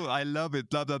so cool. I love it.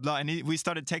 Blah blah blah. And we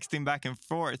started texting back and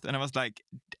forth, and I was like,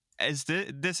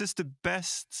 this is the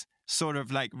best sort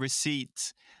of like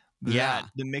receipt that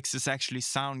the mixes actually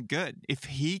sound good. If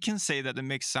he can say that the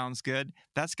mix sounds good,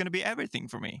 that's going to be everything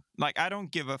for me. Like, I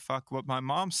don't give a fuck what my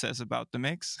mom says about the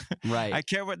mix. Right. I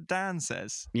care what Dan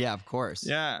says. Yeah, of course.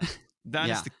 Yeah.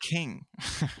 Dan is the king.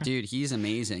 Dude, he's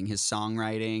amazing. His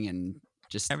songwriting and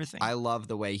just everything. I love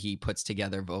the way he puts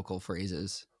together vocal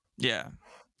phrases. Yeah.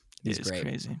 He's it's great.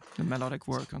 Crazy. The melodic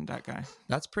work on that guy.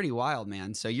 That's pretty wild,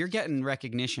 man. So you're getting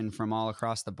recognition from all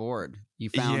across the board. You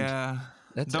found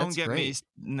Don't get great.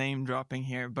 me name dropping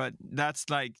here, but that's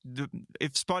like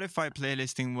if Spotify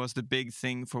playlisting was the big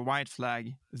thing for White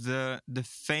Flag, the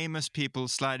famous people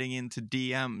sliding into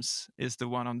DMs is the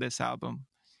one on this album.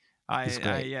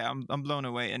 I'm blown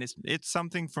away, and it's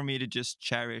something for me to just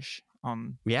cherish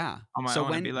on my so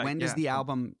own. When does the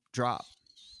album drop?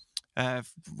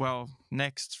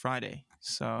 Next Friday,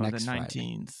 so next the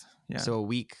 19th. Yeah, so a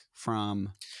week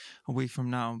from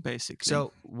now, basically.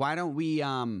 So why don't we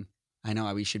I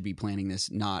know we should be planning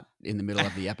this not in the middle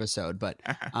of the episode, but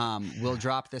we'll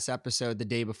drop this episode the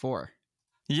day before.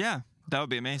 Yeah, that would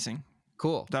be amazing.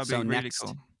 Cool. That would be really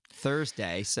cool.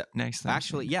 Thursday. So next Thursday.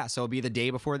 Actually, so it'll be the day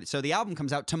before. So the album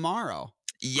comes out tomorrow.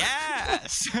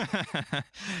 Yes.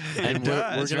 And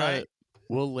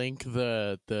we'll link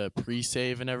the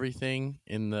pre-save and everything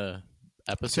in the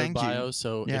episode bio.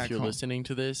 So if you're listening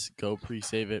to this, go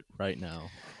pre-save it right now.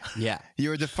 Yeah.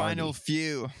 You're the final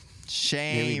few.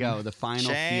 Shame. Here we go. The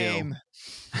final few.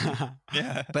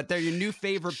 Yeah. But they're your new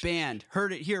favorite band.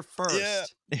 Heard it here first.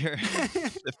 Yeah.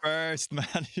 The first,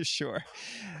 man. Sure.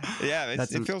 Yeah.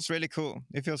 It feels really cool.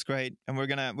 It feels great. And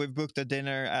we've booked a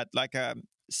dinner at like a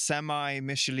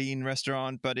semi-Michelin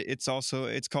restaurant, but it's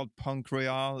called Punk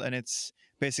Royale, and it's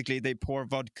basically they pour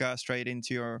vodka straight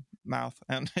into your mouth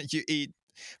and you eat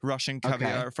Russian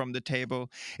caviar from the table.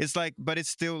 It's like, but it's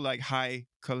still like high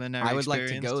culinary I would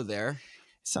experience. like to go there.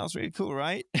 Sounds really cool,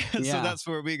 right? So that's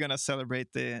where we're gonna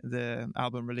celebrate the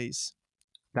album release.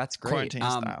 That's great. Quarantine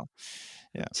style.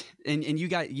 Yeah. And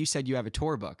you said you have a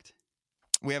tour booked.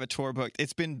 We have a tour booked.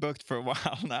 It's been booked for a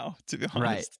while now, to be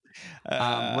honest.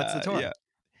 Right. What's the tour?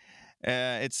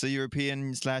 It's a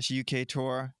European/UK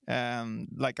tour,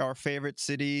 like our favorite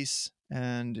cities,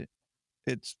 and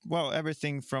it's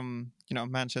everything from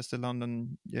Manchester,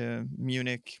 London,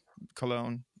 Munich,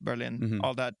 Cologne, Berlin,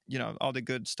 all that, all the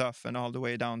good stuff, and all the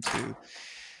way down to.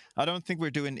 I don't think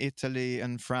we're doing Italy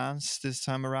and France this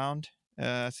time around.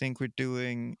 I think we're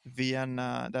doing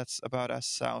Vienna. That's about as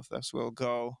south as we'll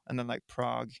go, and then like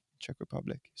Prague, Czech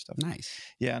Republic stuff. Nice.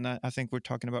 Yeah, and I think we're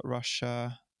talking about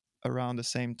Russia around the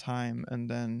same time, and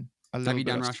then a little Have you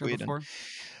bit done of Russia Sweden. before?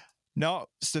 No,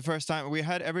 it's the first time. We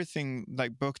had everything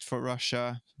like booked for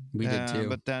Russia. We did too.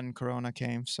 But then Corona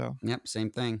came, so. Yep, same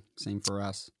thing. Same for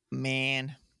us.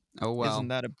 Man. Oh, well. Isn't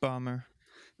that a bummer?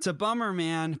 It's a bummer,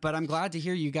 man, but I'm glad to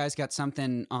hear you guys got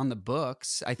something on the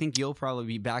books. I think you'll probably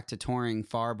be back to touring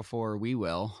far before we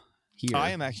will here. I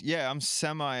am actually, I'm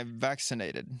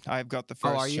semi-vaccinated. I've got the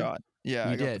first shot. Yeah,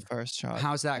 I got the first shot.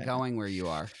 How's that going where you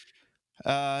are?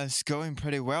 It's going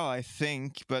pretty well, I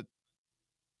think, but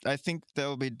I think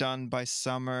they'll be done by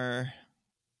summer.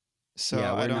 So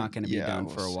yeah, we're not going to be done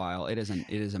for a while. It is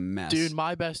a mess. Dude,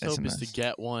 my best hope is to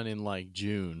get one in like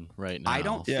June right now. I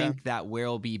don't think that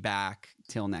we'll be back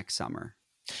till next summer.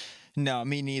 No,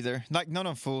 me neither. Like not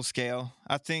on full scale.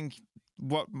 I think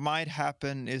what might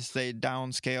happen is they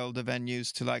downscale the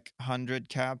venues to like 100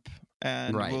 cap,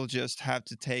 and we'll just have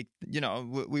to take,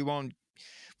 we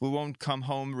won't come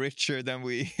home richer than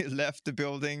we left the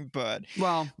building, but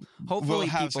hopefully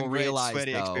we'll people realize though,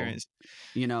 experience.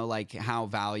 Like how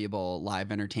valuable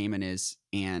live entertainment is,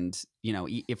 and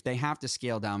if they have to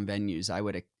scale down venues, I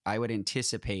would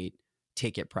anticipate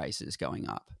ticket prices going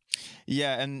up.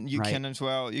 Yeah, and you can as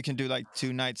well. You can do like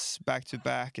 2 nights back to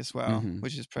back as well,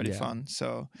 which is pretty fun.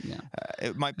 So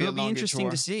it might be. It'll be interesting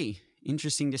to see.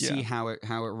 Interesting to see how it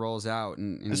rolls out,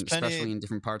 and especially in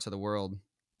different parts of the world.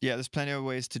 Yeah, there's plenty of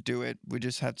ways to do it. We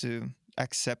just have to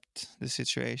accept the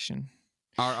situation.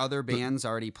 Are other bands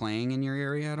already playing in your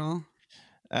area at all?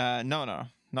 No,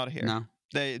 not here. No,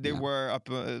 they were up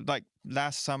like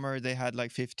last summer. They had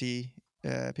like 50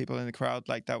 people in the crowd.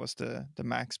 Like that was the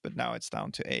max, but now it's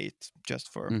down to 8,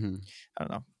 just for I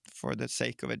don't know, for the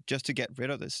sake of it, just to get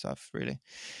rid of this stuff. Really.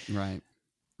 Right.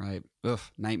 Ugh,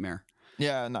 nightmare.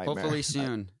 Yeah, nightmare. Hopefully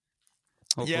soon.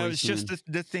 It was just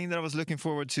the thing that I was looking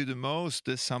forward to the most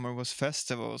this summer was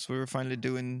festivals. We were finally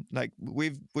doing like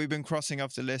we've been crossing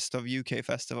off the list of UK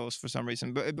festivals for some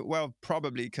reason, but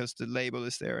probably because the label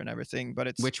is there and everything. But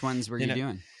it's which ones were you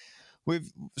doing?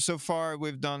 We've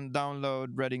done Download,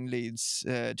 Reading Leeds,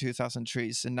 2000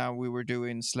 Trees, and now we were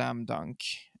doing Slam Dunk.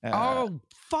 Oh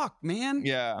fuck, man!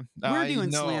 Yeah, we're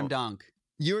doing Slam Dunk.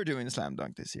 You're doing Slam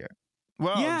Dunk this year.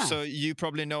 Well, so you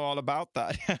probably know all about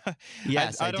that.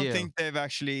 Yes, I don't think they've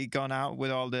actually gone out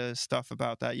with all the stuff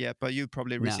about that yet, but you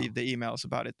probably received the emails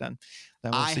about it then.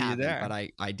 Then we'll see you there. But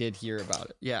I did hear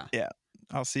about it. Yeah. Yeah.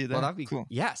 I'll see you there. Well, that'd be cool.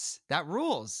 Yes, that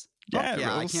rules. Yeah,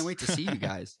 yeah, I can't wait to see you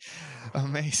guys.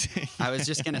 Amazing. I was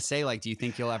just gonna say, like, do you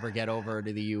think you'll ever get over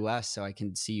to the US so I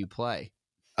can see you play?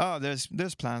 Oh, there's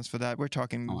plans for that. We're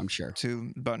talking I'm sure.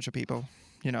 to a bunch of people,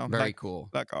 Very cool.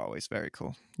 Like always, very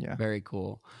cool. Yeah. Very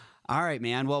cool. All right,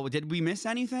 man. Well, did we miss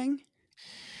anything?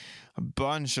 A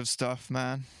bunch of stuff,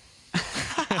 man.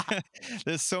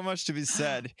 There's so much to be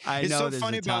said. I know. It's so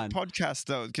funny about podcasts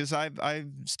though, because I've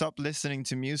stopped listening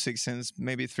to music since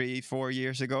maybe 3-4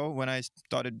 years ago when I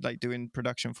started like doing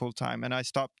production full time, and I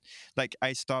stopped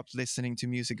listening to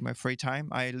music in my free time.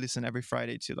 I listen every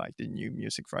Friday to like the new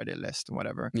Music Friday list and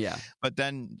whatever. Yeah. But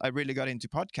then I really got into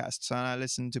podcasts, and I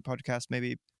listen to podcasts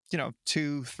maybe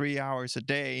 2-3 hours a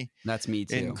day. That's me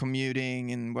too. In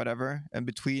commuting and whatever, and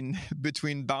between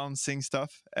bouncing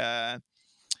stuff.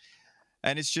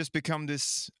 And it's just become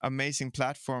this amazing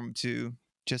platform to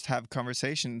just have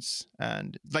conversations.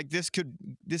 And like this could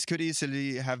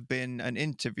easily have been an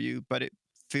interview, but it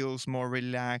feels more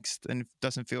relaxed and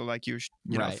doesn't feel like you're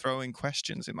throwing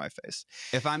questions in my face.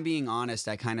 If I'm being honest,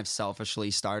 I kind of selfishly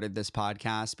started this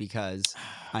podcast because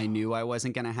I knew I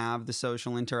wasn't going to have the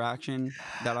social interaction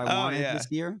that I wanted this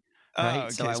year. Right. Okay,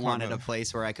 so I wanted a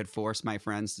place where I could force my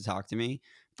friends to talk to me.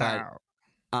 But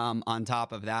on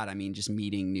top of that, I mean, just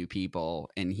meeting new people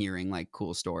and hearing like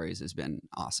cool stories has been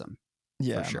awesome.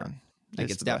 Yeah, for sure. Man. Like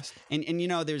it's the best. And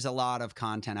there's a lot of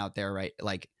content out there, right?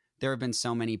 Like there have been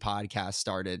so many podcasts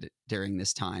started during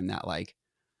this time that like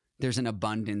there's an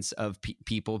abundance of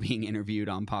people being interviewed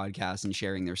on podcasts and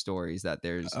sharing their stories that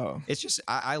it's just,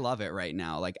 I love it right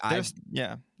now. Like I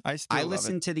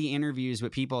listen to the interviews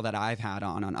with people that I've had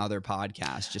on other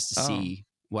podcasts just to see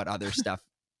what other stuff,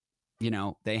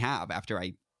 they have after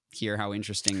I hear how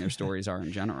interesting their stories are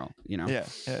in general, Yeah,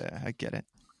 I get it.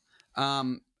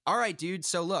 All right, dude.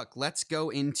 So look, let's go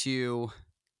into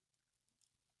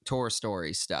tour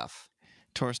story stuff.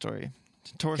 Tour story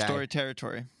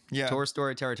territory. Yeah. Tour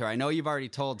story territory. I know you've already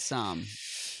told some.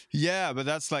 Yeah, but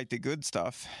that's like the good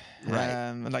stuff,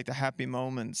 right? Like the happy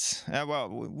moments.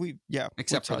 Well,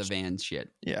 except for the van shit.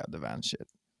 Yeah, the van shit.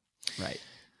 Right.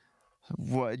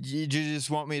 What, you just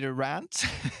want me to rant?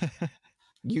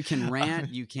 You can rant.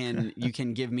 You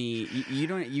can give me. You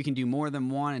don't. You can do more than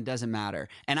one. It doesn't matter.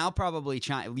 And I'll probably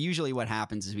try. Usually, what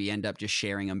happens is we end up just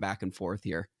sharing them back and forth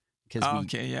here.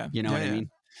 Okay, yeah. You know what I mean?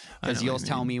 Because you'll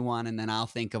tell me one, and then I'll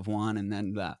think of one, and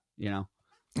then that. You know.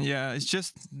 Yeah, it's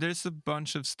just there's a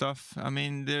bunch of stuff. I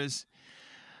mean, there's.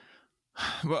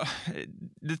 Well,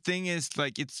 the thing is,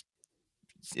 like, it's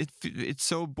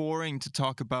so boring to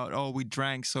talk about, oh, we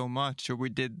drank so much, or we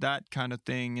did that kind of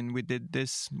thing, and we did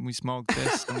this, we smoked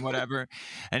this and whatever.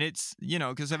 And it's,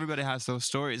 because everybody has those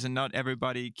stories, and not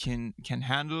everybody can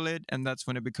handle it, and that's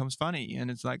when it becomes funny.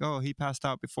 And it's like, oh, he passed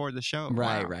out before the show.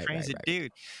 Right, wow, right, crazy right.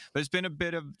 dude. But it's been a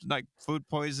bit of like food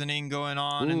poisoning going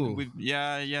on. Ooh. And we've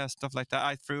stuff like that.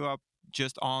 I threw up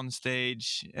just on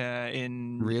stage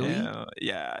in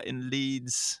in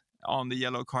Leeds on the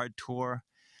Yellow Card tour.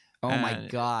 Oh my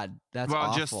God, that's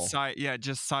awful.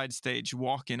 Just side stage,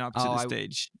 walking up to the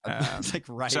stage. It's like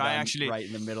right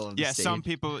in the middle of the stage.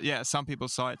 Some people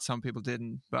saw it, some people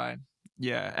didn't. But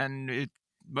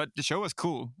but the show was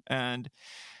cool. And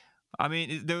I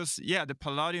mean, there was the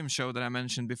Palladium show that I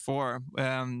mentioned before.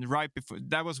 Right before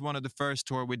that was one of the first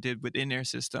tour we did with In-Ear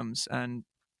Systems, and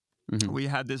we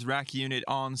had this rack unit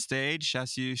on stage,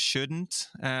 as you shouldn't,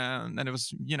 and it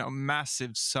was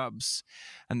massive subs,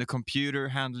 and the computer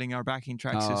handling our backing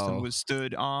track system was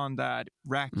stood on that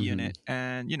rack unit,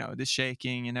 and the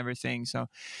shaking and everything. So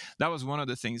that was one of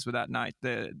the things with that night.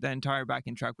 The entire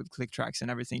backing track with click tracks and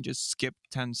everything just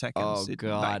skipped 10 seconds. Oh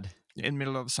God! In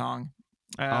middle of a song.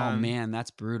 Oh man,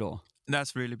 that's brutal.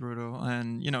 That's really brutal.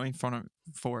 And, in front of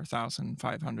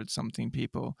 4,500 something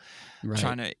people,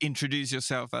 trying to introduce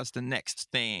yourself as the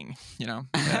next thing,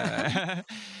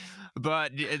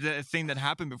 But the thing that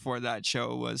happened before that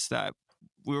show was that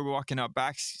we were walking up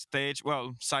backstage,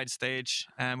 side stage,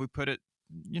 and we put it,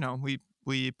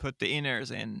 we put the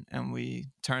in-ears in, and we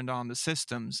turned on the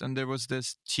systems, and there was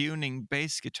this tuning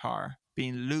bass guitar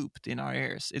being looped in our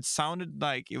ears. It sounded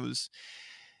like it was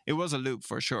a loop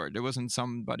for sure. There wasn't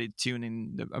somebody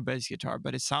tuning a bass guitar,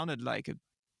 but it sounded like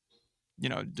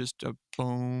just a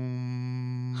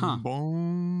boom,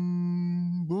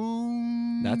 boom,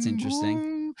 boom. That's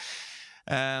interesting.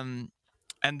 Boom.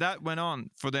 And that went on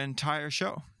for the entire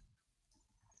show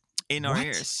in our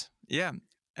ears. Yeah.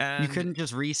 And you couldn't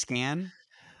just rescan?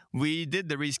 We did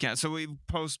the rescan. So we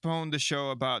postponed the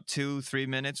show about 2-3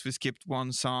 minutes. We skipped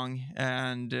one song,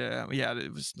 and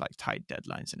it was like tight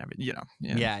deadlines and everything.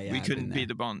 We couldn't be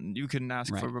the bond. You couldn't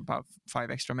ask for about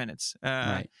 5 extra minutes.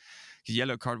 Right.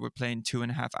 Yellow Card were playing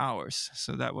 2.5 hours,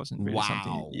 so that wasn't really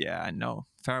something. Yeah, I know.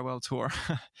 Farewell tour.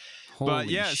 But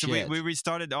shit. So we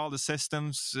restarted all the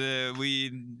systems. We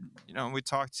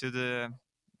talked to the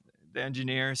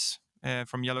engineers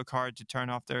from Yellow Card to turn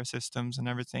off their systems and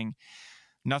everything.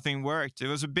 Nothing worked. It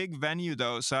was a big venue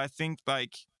though, so I think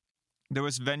like there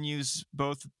was venues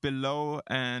both below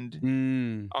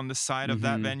and on the side of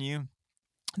that venue.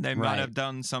 They might have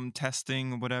done some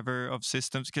testing or whatever of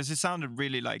systems, because it sounded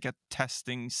really like a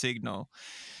testing signal.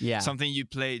 Yeah, something you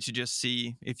play to just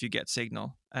see if you get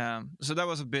signal. So that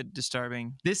was a bit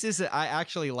disturbing. I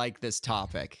actually like this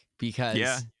topic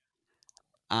because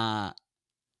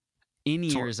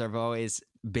in-ears have always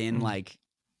been like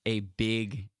a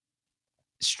big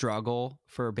struggle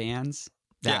for bands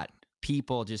that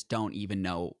people just don't even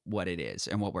know what it is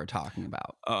and what we're talking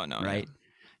about. Oh no, right? Yeah.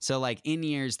 So like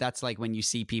in-ears, that's like when you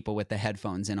see people with the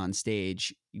headphones in on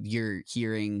stage, you're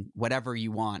hearing whatever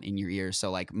you want in your ears.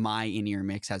 So like my in-ear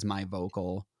mix has my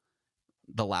vocal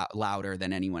louder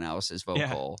than anyone else's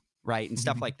vocal, right? And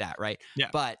stuff like that, right? Yeah.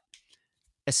 But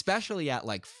especially at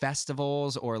like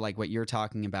festivals or like what you're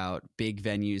talking about, big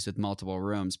venues with multiple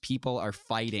rooms, people are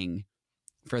fighting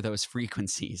for those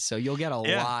frequencies. So you'll get a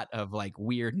lot of like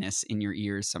weirdness in your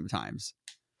ears sometimes.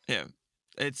 Yeah.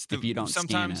 It's if you don't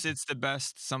sometimes it's the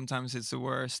best, sometimes it's the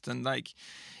worst. And like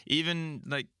even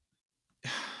like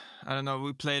I don't know,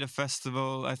 we played a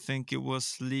festival, I think it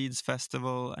was Leeds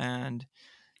Festival, and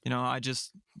I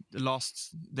just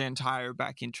lost the entire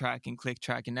backing track and click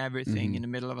track and everything in the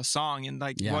middle of a song, and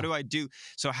like what do I do?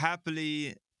 So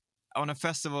happily on a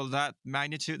festival that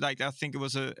magnitude, like I think it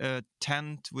was a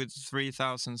tent with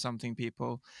 3,000 something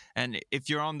people, and if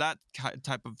you're on that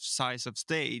type of size of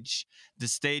stage, the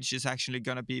stage is actually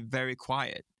going to be very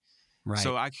quiet. Right.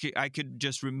 So I could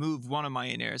just remove one of my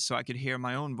in-ears so I could hear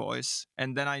my own voice,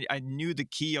 and then I knew the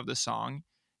key of the song,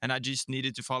 and I just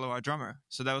needed to follow our drummer.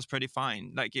 So that was pretty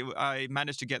fine. Like I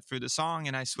managed to get through the song,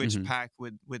 and I switched pack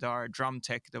with our drum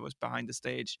tech that was behind the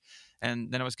stage,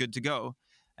 and then I was good to go.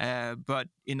 But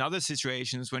in other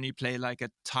situations, when you play like a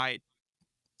tight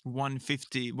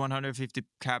 150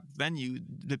 cap venue,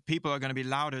 the people are going to be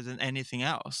louder than anything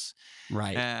else.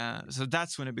 Right. So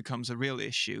that's when it becomes a real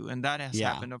issue. And that has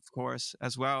happened, of course,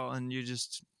 as well. And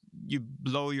you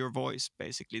blow your voice,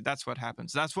 basically. That's what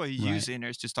happens. That's why you use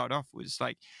inners to start off with. It's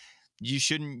like, you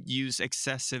shouldn't use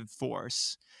excessive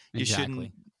force. You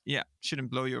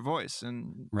shouldn't blow your voice.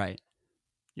 And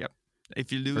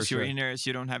if you lose your inners,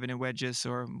 you don't have any wedges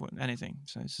or anything.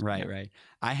 So it's, right.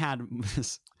 I had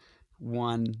this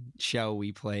one show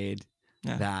we played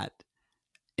that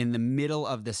in the middle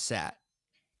of the set,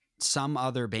 some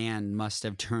other band must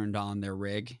have turned on their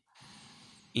rig,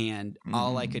 and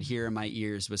all I could hear in my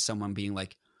ears was someone being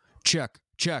like, check.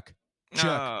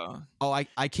 Oh,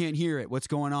 I can't hear it. What's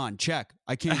going on? Check.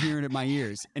 I can't hear it in my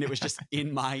ears. And it was just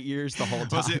in my ears the whole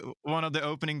time. Was it one of the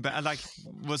opening like,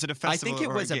 was it a festival? I think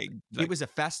it was a gig? It was a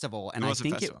festival, and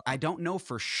I don't know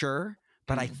for sure,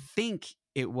 but I think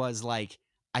it was like,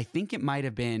 I think it might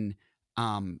have been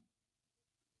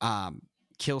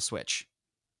Kill Switch.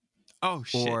 Oh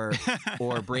shit.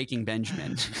 Or Breaking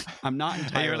Benjamin. I'm not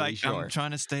entirely sure. I'm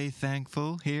trying to stay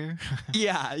thankful here.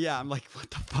 Yeah. I'm like, what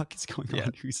the fuck is going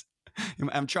on?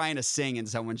 I'm trying to sing, and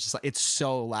someone's just like, it's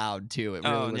so loud too. It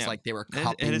really was like they were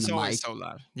cupping the mic. It is always so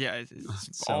loud. Yeah,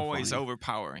 it's so always funny.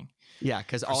 Overpowering. Yeah,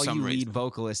 because all you lead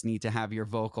vocalists need to have your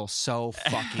vocal so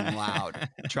fucking loud.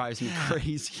 It drives me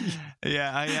crazy.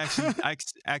 Yeah, I actually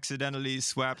accidentally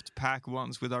swapped pack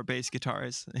once with our bass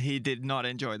guitarist. He did not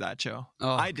enjoy that show.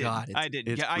 Oh, I did. God, I did.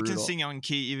 Yeah, I can sing on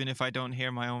key even if I don't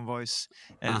hear my own voice.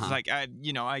 And it's like I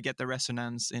get the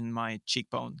resonance in my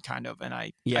cheekbone kind of, and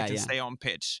I can stay on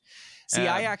pitch. See,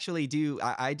 I actually do.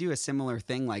 I do a similar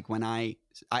thing. Like when I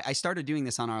started doing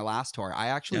this on our last tour, I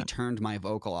actually turned my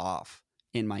vocal off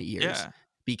in my ears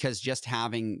because just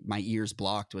having my ears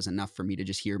blocked was enough for me to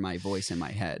just hear my voice in my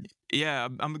head. Yeah,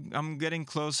 I'm getting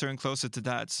closer and closer to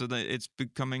that, so that it's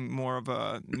becoming more of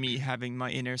a me having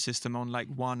my inner system on like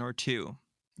 1 or 2,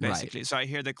 basically. Right. So I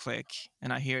hear the click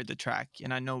and I hear the track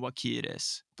and I know what key it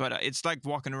is. But it's like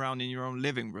walking around in your own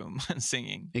living room and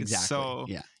singing.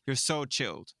 Exactly. You're so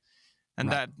chilled, and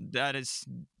that is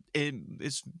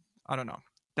it's I don't know.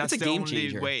 That's the game only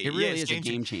changer. Way. It really is a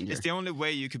game changer. It's the only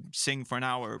way you could sing for an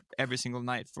hour every single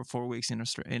night for 4 weeks in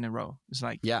a row. It's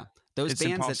like those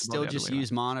bands that still just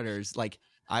use monitors. Like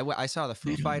I saw the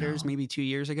Foo Fighters maybe 2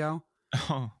 years ago,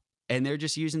 and they're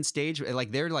just using stage.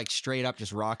 Like they're like straight up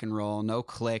just rock and roll, no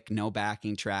click, no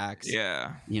backing tracks.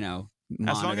 Yeah, monitor.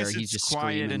 As long as he's just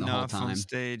quiet enough the whole time on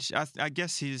stage. I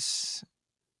guess his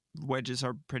wedges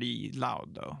are pretty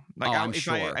loud though. Like I'm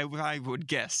sure. I would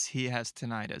guess he has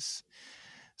tinnitus.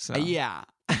 So. Yeah.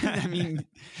 I mean,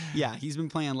 he's been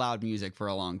playing loud music for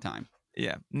a long time.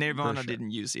 Yeah. Nirvana didn't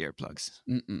use earplugs.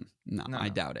 No, I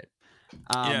doubt it.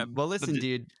 Well, listen,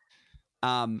 dude,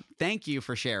 thank you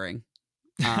for sharing.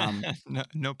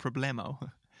 No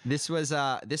problemo. This was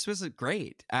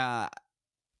great. A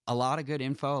lot of good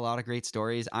info, a lot of great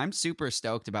stories. I'm super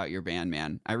stoked about your band,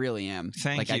 man. I really am.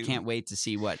 Thank you. I can't wait to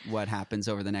see what happens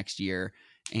over the next year.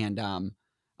 And,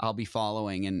 I'll be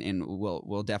following, and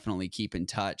we'll definitely keep in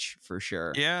touch for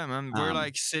sure. Yeah, man. We're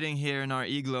like sitting here in our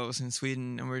igloos in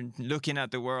Sweden, and we're looking at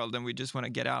the world, and we just want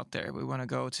to get out there. We want to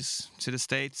go to the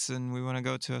States, and we want to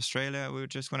go to Australia. We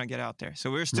just want to get out there. So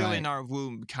we're still in our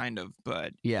womb, kind of,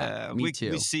 but me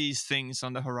too. We see things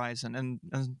on the horizon, and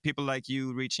people like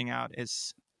you reaching out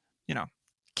is,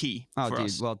 key for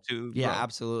us. Well, to grow.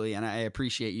 Absolutely, and I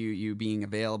appreciate you being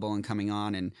available and coming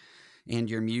on and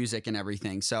your music and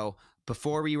everything. So.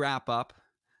 Before we wrap up,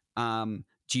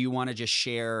 do you want to just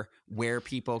share where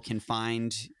people can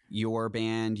find your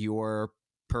band, your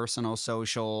personal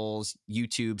socials,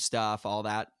 YouTube stuff, all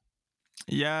that?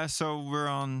 Yeah, so we're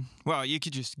on, you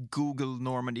could just Google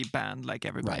Normandie Band like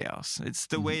everybody else. It's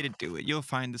the way to do it. You'll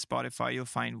find the Spotify, you'll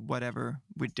find whatever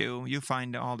we do. You'll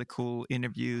find all the cool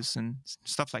interviews and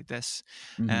stuff like this.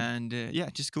 And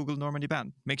just Google Normandie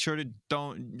Band. Make sure to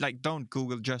don't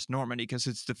Google just Normandy, because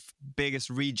it's the biggest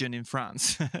region in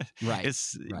France.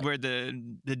 It's where the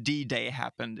D-Day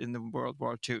happened in the World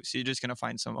War II. So you're just going to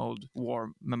find some old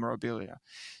war memorabilia.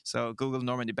 So Google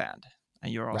Normandie Band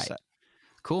and you're all set.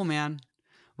 Cool, man.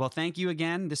 Well, thank you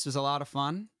again. This was a lot of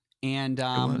fun. And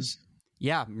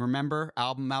remember,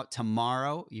 album out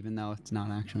tomorrow, even though it's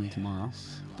not actually tomorrow.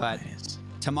 But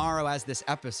tomorrow as this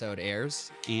episode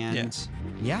airs. And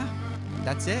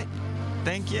that's it.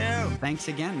 Thank you. Thanks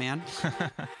again, man.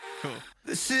 Cool.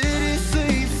 The city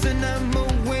sleeps and I'm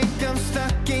awake, I'm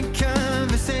stuck in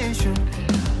conversation.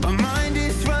 My mind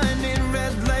is running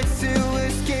red lights to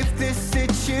escape this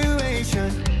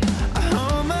situation. I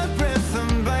hold my breath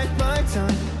and bite my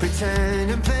tongue,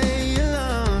 pretend and play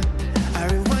along. I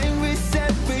rewind,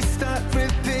 reset, restart,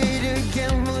 repeat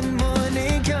again when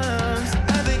morning comes.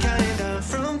 I've been counting down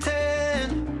from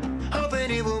 10,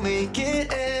 hoping it will make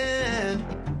it end.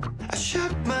 I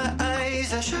shut my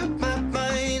eyes, I shut my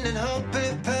mind and hope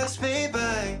it passed me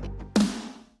by.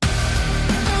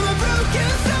 I'm a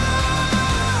broken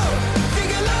soul,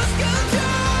 think I lost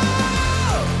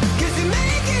control, 'cause you're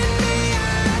making me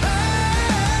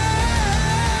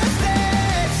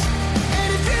hostage. And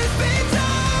if truth be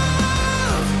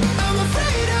told, I'm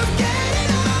afraid of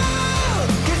getting old,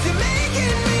 'cause you're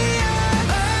making me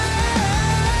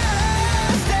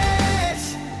hostage.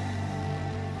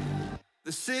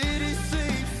 The city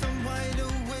sleeps, I'm wide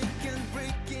awake and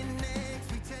breaking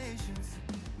expectations.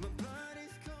 My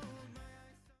body's cold, my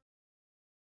eyes.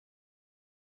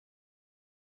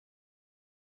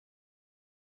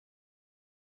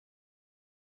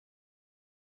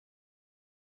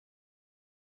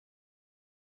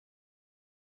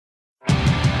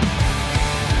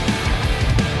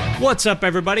 What's up,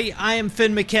 everybody? I am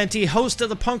Finn McKenty, host of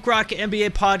the Punk Rock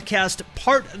NBA podcast,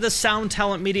 part of the Sound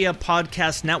Talent Media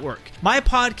podcast network. My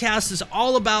podcast is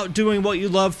all about doing what you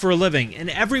love for a living, and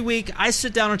every week I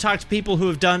sit down and talk to people who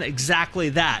have done exactly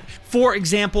that. For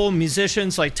example,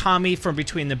 musicians like Tommy from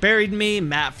Between the Buried and Me,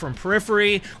 Matt from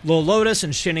Periphery, Lil Lotus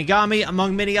and Shinigami,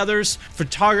 among many others,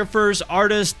 photographers,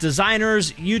 artists,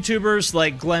 designers, YouTubers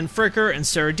like Glenn Fricker and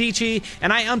Sarah Dici,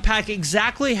 and I unpack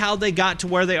exactly how they got to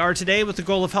where they are today with the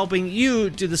goal of helping you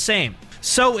do the same.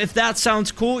 So if that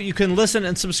sounds cool, you can listen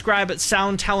and subscribe at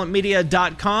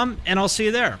soundtalentmedia.com, and I'll see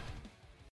you there.